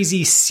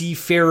crazy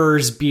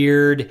seafarer's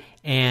beard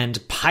and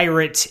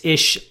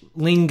pirate-ish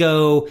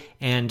lingo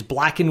and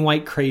black and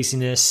white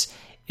craziness.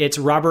 It's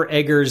Robert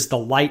Eggers' The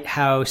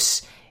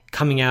Lighthouse,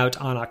 coming out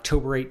on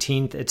October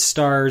 18th. It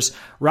stars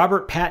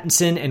Robert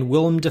Pattinson and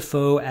Willem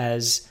Dafoe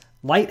as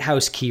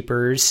lighthouse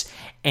keepers,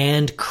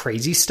 and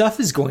crazy stuff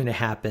is going to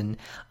happen.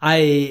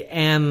 I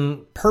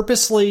am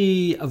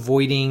purposely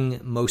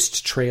avoiding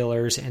most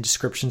trailers and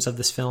descriptions of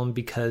this film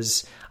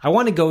because I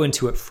want to go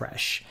into it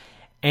fresh.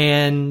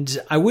 And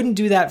I wouldn't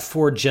do that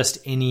for just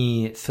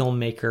any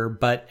filmmaker,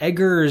 but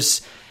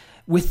Eggers,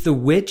 with The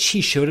Witch,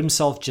 he showed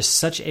himself just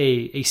such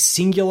a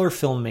singular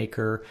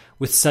filmmaker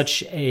with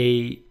such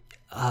a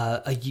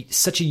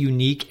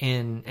unique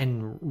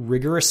and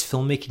rigorous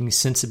filmmaking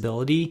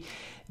sensibility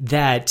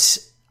that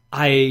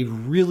I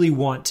really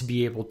want to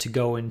be able to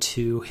go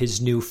into his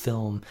new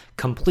film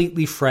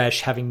completely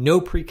fresh, having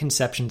no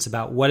preconceptions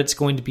about what it's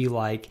going to be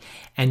like,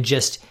 and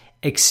just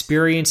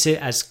experience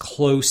it as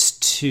close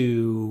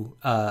to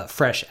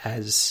fresh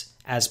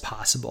as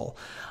possible.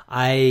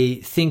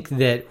 I think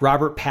that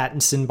Robert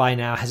Pattinson by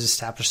now has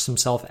established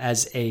himself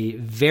as a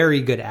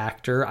very good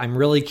actor. I'm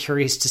really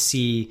curious to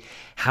see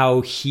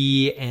how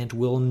he and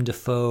Willem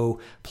Dafoe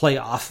play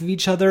off of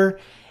each other.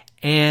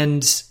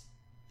 And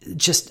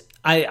just,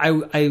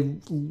 I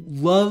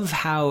love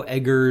how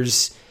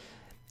Eggers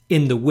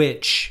in The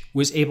Witch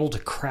was able to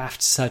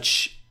craft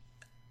such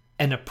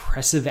an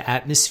oppressive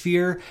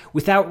atmosphere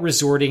without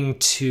resorting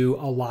to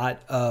a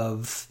lot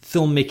of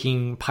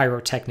filmmaking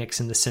pyrotechnics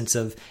in the sense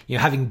of,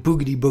 having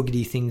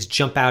boogity things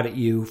jump out at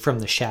you from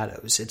the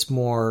shadows. It's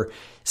more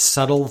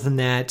subtle than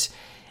that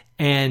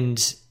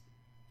and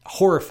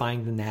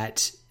horrifying than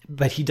that,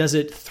 but he does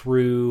it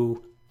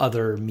through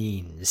other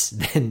means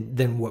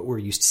than what we're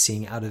used to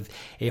seeing out of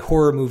a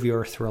horror movie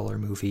or a thriller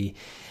movie.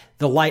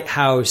 The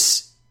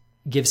Lighthouse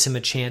gives him a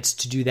chance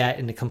to do that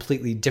in a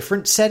completely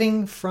different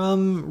setting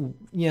from,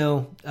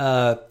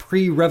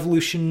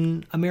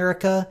 pre-revolution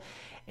America.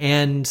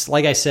 And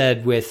like I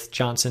said with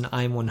Johnson,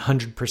 I'm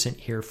 100%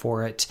 here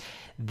for it.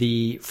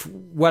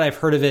 What I've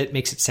heard of it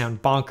makes it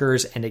sound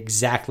bonkers and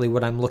exactly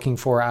what I'm looking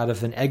for out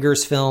of an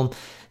Eggers film.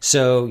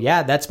 So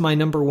yeah, that's my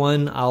number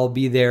one. I'll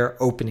be there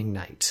opening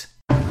night.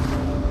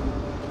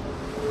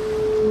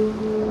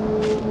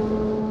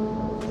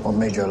 What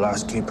made your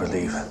last keeper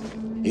leave?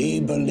 He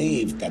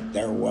believed that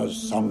there was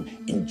some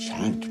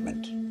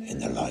enchantment in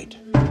the light.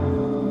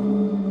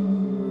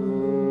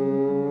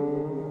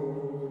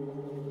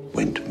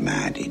 Went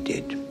mad, he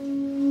did.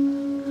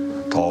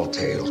 Tall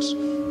tales.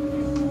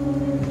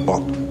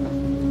 What?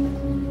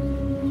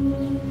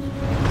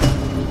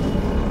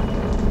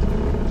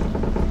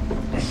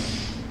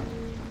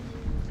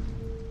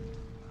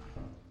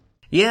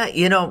 Yeah,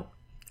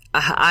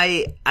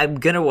 I'm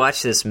gonna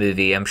watch this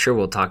movie. I'm sure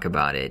we'll talk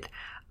about it.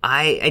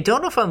 I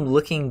don't know if I'm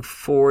looking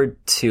forward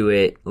to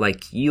it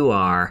like you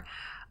are.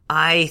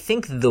 I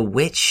think The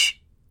Witch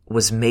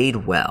was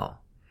made well.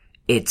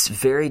 It's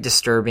very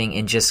disturbing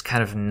and just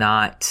kind of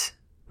not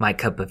my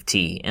cup of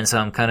tea. And so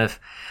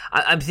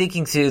I'm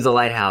thinking through The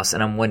Lighthouse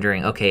and I'm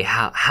wondering, okay,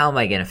 how am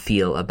I going to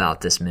feel about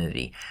this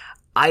movie?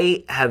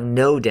 I have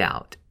no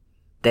doubt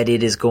that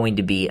it is going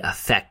to be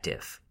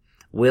effective.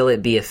 Will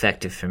it be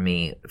effective for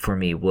me?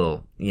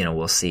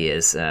 We'll see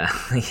as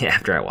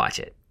after I watch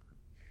it.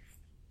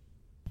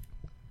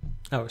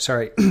 Oh,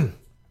 sorry.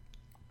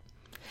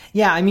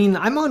 Yeah,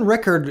 I'm on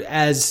record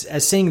as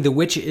saying The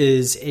Witch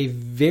is a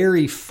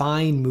very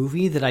fine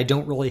movie that I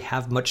don't really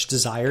have much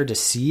desire to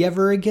see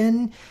ever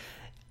again.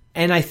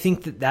 And I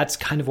think that that's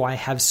kind of why I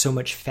have so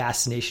much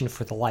fascination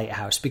for The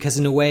Lighthouse, because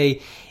in a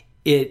way,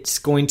 it's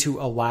going to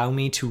allow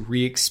me to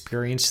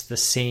re-experience the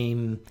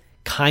same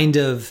kind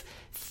of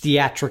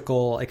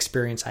theatrical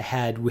experience I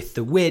had with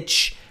The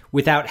Witch,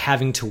 without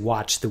having to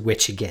watch The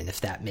Witch again,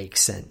 if that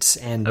makes sense.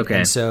 And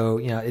so,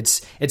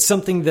 it's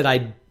something that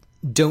I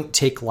don't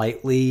take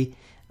lightly,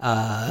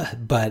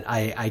 but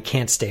I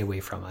can't stay away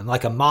from. I'm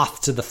like a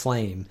moth to the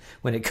flame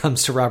when it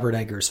comes to Robert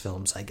Eggers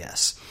films, I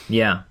guess.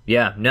 Yeah.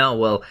 No,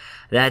 well,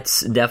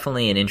 that's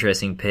definitely an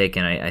interesting pick,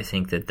 and I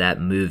think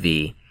that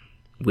movie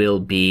will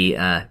be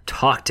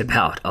talked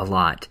about a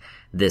lot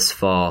this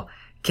fall.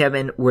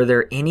 Kevin, were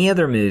there any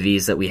other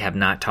movies that we have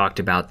not talked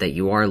about that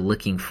you are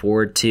looking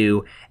forward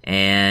to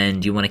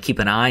and you want to keep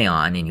an eye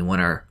on, and you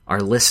want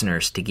our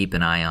listeners to keep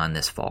an eye on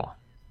this fall?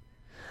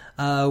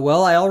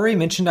 Well, I already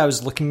mentioned I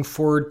was looking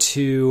forward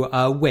to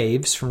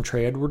Waves from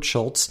Trey Edward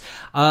Schultz.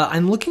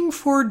 I'm looking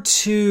forward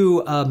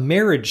to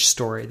Marriage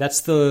Story.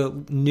 That's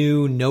the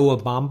new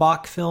Noah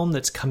Baumbach film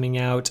that's coming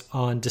out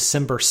on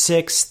December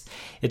 6th.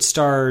 It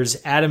stars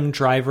Adam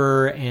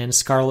Driver and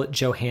Scarlett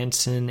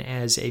Johansson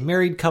as a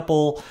married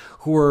couple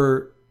who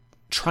are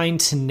trying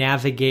to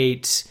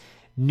navigate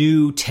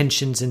new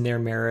tensions in their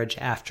marriage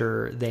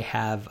after they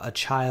have a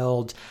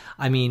child.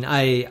 I mean,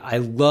 I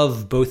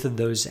love both of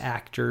those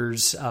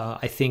actors.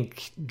 I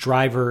think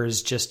Driver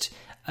is just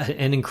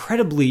an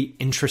incredibly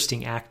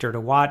interesting actor to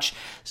watch.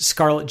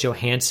 Scarlett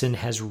Johansson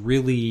has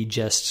really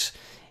just,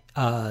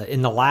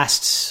 in the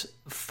last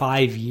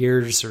 5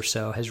 years or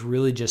so, has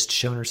really just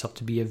shown herself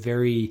to be a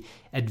very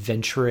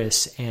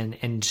adventurous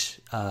and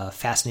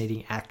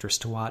fascinating actress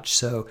to watch.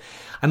 So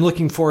I'm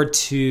looking forward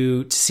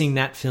to seeing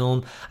that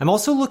film. I'm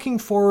also looking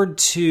forward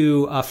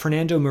to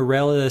Fernando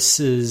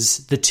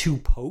Meirelles' The Two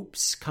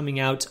Popes coming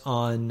out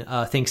on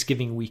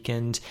Thanksgiving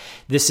weekend.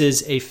 This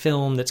is a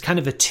film that's kind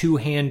of a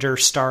two-hander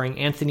starring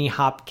Anthony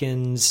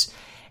Hopkins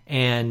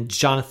and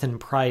Jonathan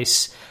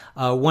Pryce,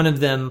 one of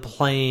them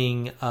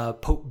playing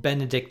Pope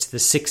Benedict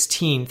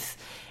XVI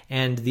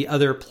and the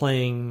other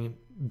playing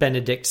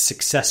Benedict's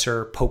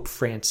successor, Pope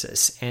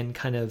Francis, and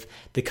kind of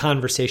the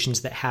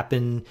conversations that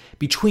happen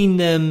between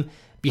them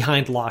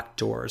behind locked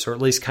doors, or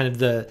at least kind of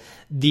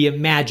the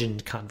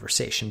imagined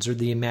conversations or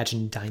the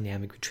imagined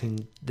dynamic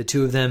between the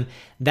two of them.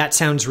 That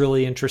sounds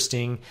really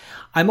interesting.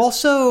 I'm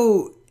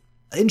also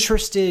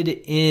interested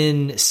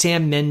in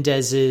Sam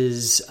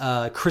Mendes's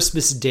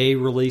Christmas Day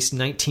release,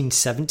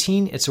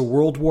 1917. It's a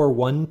World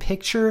War I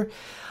picture.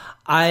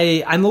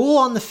 I'm a little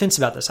on the fence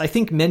about this. I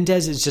think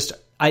Mendes is just...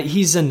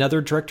 he's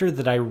another director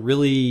that I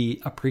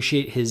really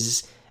appreciate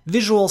his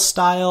visual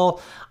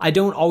style. I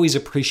don't always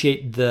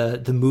appreciate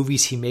the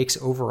movies he makes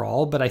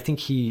overall, but I think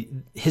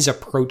his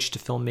approach to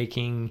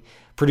filmmaking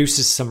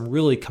produces some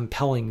really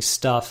compelling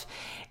stuff.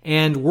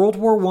 And World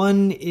War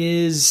I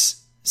is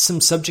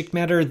some subject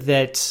matter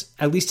that,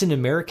 at least in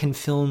American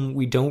film,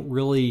 we don't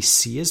really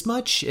see as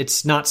much.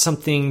 It's not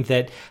something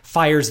that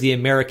fires the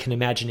American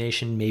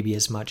imagination maybe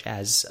as much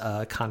as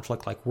a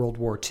conflict like World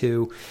War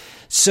II.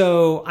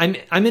 So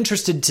I'm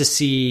interested to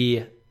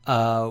see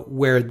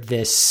where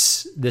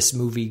this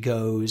movie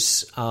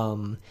goes.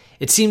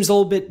 It seems a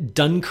little bit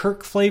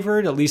Dunkirk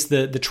flavored. At least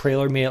the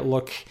trailer made it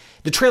look.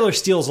 The trailer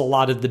steals a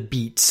lot of the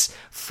beats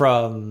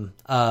from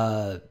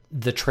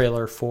the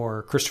trailer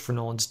for Christopher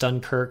Nolan's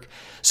Dunkirk.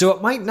 So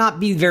it might not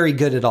be very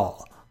good at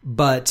all,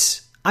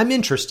 but I'm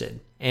interested,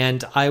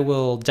 and I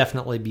will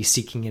definitely be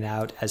seeking it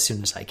out as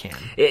soon as I can.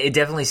 It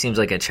definitely seems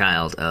like a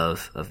child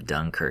of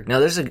Dunkirk.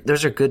 No,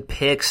 those are good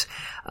picks.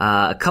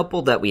 A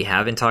couple that we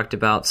haven't talked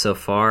about so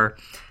far.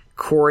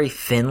 Corey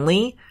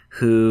Finley,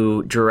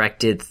 who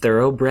directed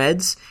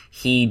Thoroughbreds.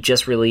 He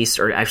just released,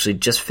 or actually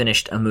just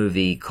finished, a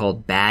movie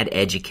called Bad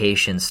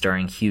Education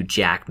starring Hugh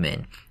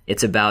Jackman.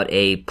 It's about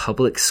a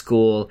public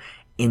school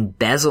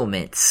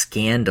embezzlement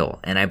scandal,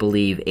 and I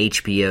believe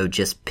HBO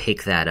just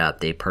picked that up.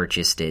 They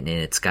purchased it, and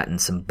it's gotten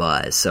some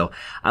buzz. So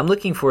I'm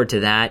looking forward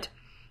to that.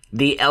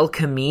 The El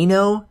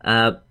Camino,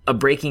 a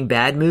Breaking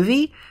Bad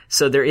movie.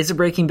 So there is a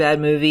Breaking Bad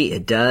movie.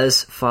 It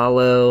does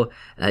follow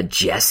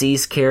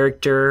Jesse's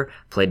character,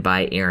 played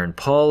by Aaron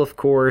Paul, of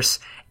course.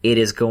 It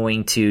is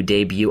going to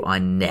debut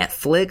on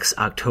Netflix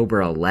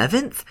October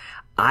 11th.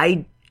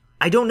 I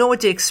don't know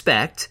what to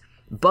expect,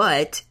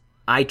 but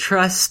I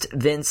trust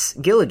Vince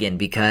Gilligan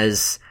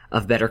because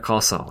of Better Call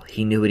Saul.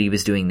 He knew what he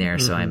was doing there,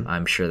 so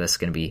I'm sure that's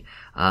going to be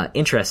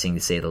interesting,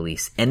 to say the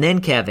least. And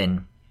then,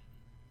 Kevin,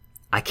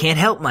 I can't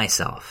help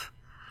myself.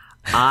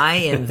 I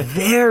am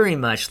very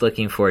much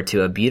looking forward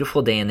to A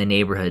Beautiful Day in the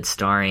Neighborhood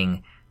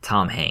starring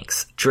Tom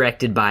Hanks,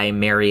 directed by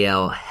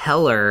Marielle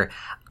Heller.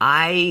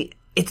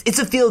 It's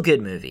a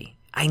feel-good movie.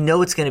 I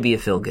know it's going to be a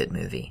feel-good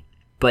movie,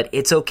 but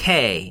it's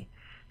okay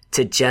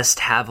to just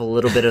have a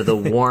little bit of the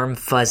warm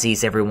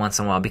fuzzies every once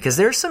in a while, because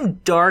there's some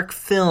dark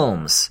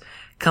films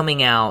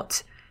coming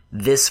out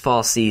this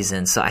fall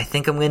season, so I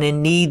think I'm going to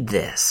need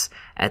this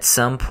at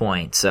some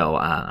point. So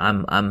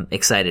I'm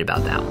excited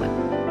about that one.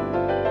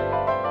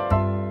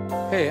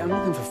 Hey, I'm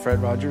looking for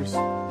Fred Rogers.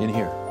 In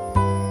here.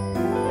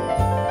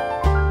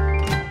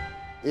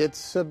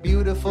 It's a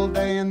beautiful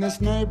day in this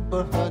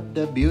neighborhood,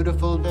 a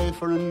beautiful day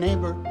for a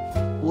neighbor.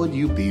 Would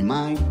you be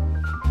mine?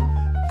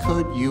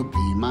 Could you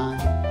be mine?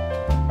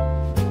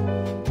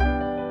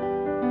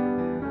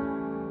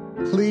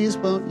 Please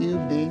won't you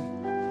be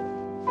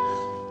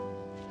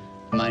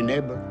my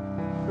neighbor.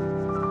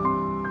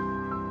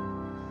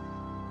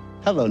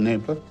 Hello,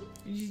 neighbor.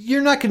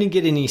 You're not going to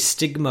get any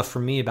stigma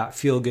from me about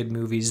feel-good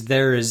movies.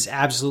 There is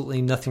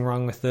absolutely nothing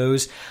wrong with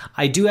those.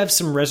 I do have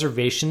some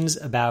reservations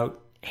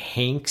about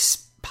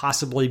Hanks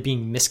possibly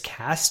being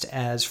miscast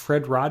as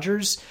Fred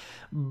Rogers,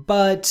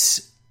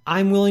 but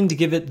I'm willing to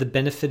give it the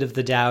benefit of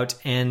the doubt.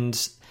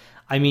 And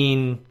I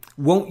mean,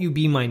 Won't You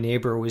Be My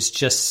Neighbor was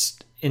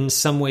just, in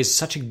some ways,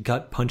 such a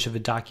gut punch of a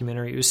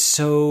documentary. It was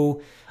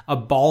so a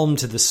balm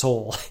to the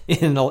soul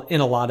in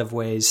a lot of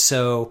ways.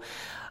 So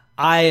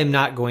I am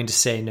not going to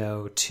say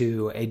no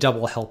to a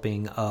double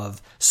helping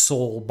of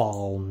soul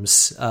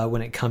balms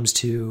when it comes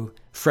to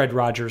Fred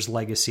Rogers'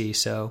 legacy.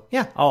 So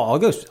yeah, I'll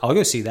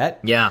go see that.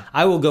 Yeah,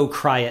 I will go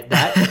cry at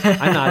that.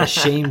 I'm not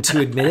ashamed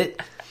to admit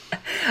it.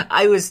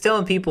 I was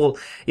telling people,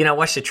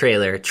 watch the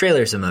trailer.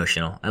 Trailer's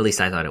emotional. At least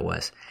I thought it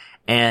was.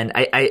 And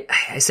I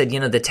said,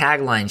 the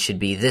tagline should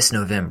be this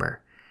November,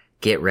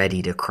 get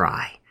ready to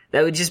cry.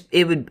 That would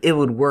it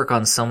would work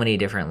on so many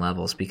different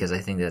levels, because I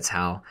think that's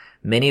how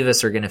many of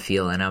us are going to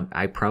feel. And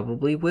I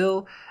probably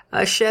will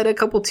shed a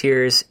couple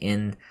tears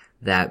in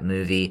that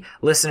movie.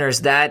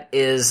 Listeners, that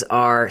is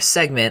our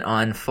segment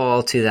on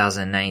fall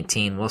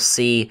 2019. We'll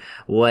see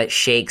what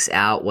shakes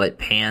out, what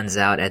pans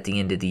out at the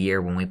end of the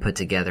year when we put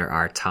together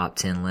our top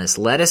 10 list.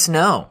 Let us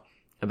know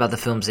about the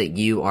films that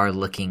you are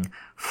looking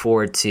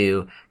forward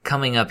to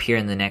coming up here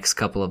in the next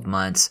couple of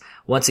months.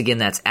 Once again,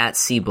 that's at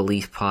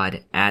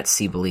CBeliefPod, at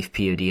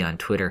CBeliefPod on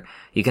Twitter.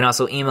 You can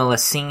also email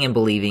us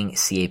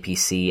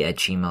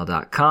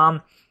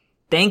seeingandbelievingcapc@gmail.com.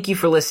 Thank you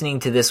for listening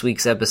to this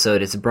week's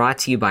episode. It's brought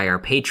to you by our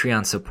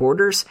Patreon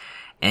supporters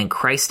and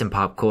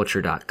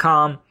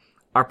ChristandPopCulture.com.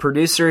 Our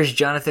producer is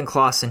Jonathan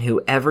Clausen,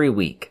 who every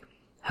week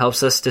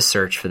helps us to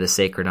search for the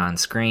sacred on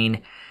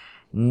screen.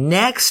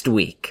 Next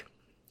week,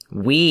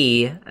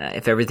 we,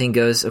 if everything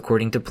goes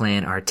according to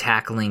plan, are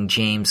tackling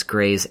James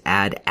Gray's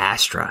Ad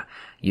Astra.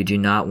 You do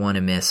not want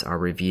to miss our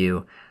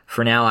review.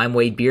 For now, I'm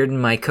Wade Bearden.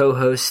 My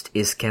co-host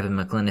is Kevin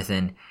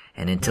McLenithan.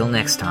 And until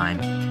next time,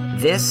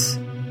 this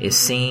is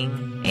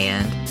Seeing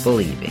and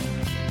Believing.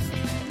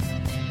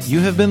 You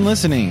have been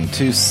listening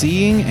to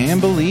Seeing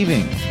and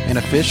Believing, an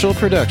official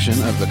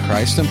production of the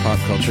Christ and Pop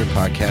Culture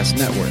Podcast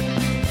Network.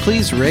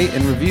 Please rate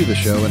and review the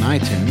show in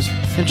iTunes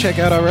and check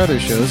out our other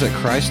shows at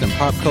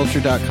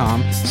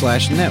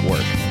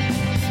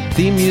christandpopculture.com/network.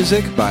 Theme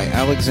music by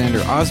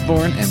Alexander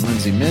Osborne and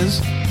Lindsay Miz,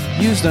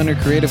 used under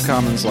Creative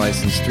Commons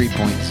License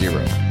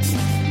 3.0.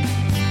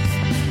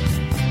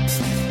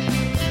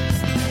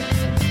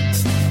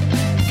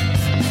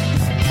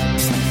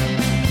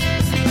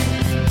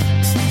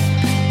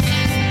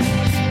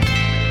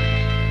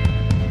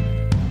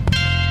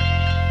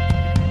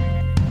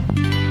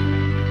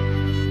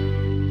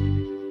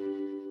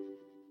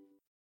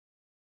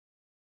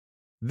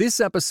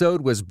 This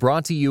episode was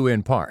brought to you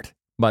in part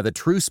by the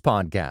Truce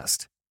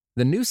Podcast.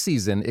 The new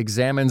season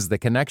examines the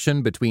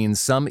connection between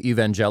some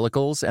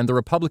evangelicals and the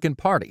Republican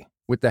Party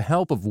with the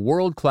help of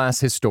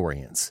world-class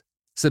historians.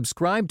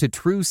 Subscribe to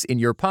Truce in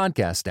your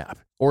podcast app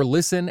or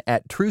listen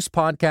at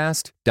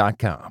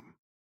trucepodcast.com.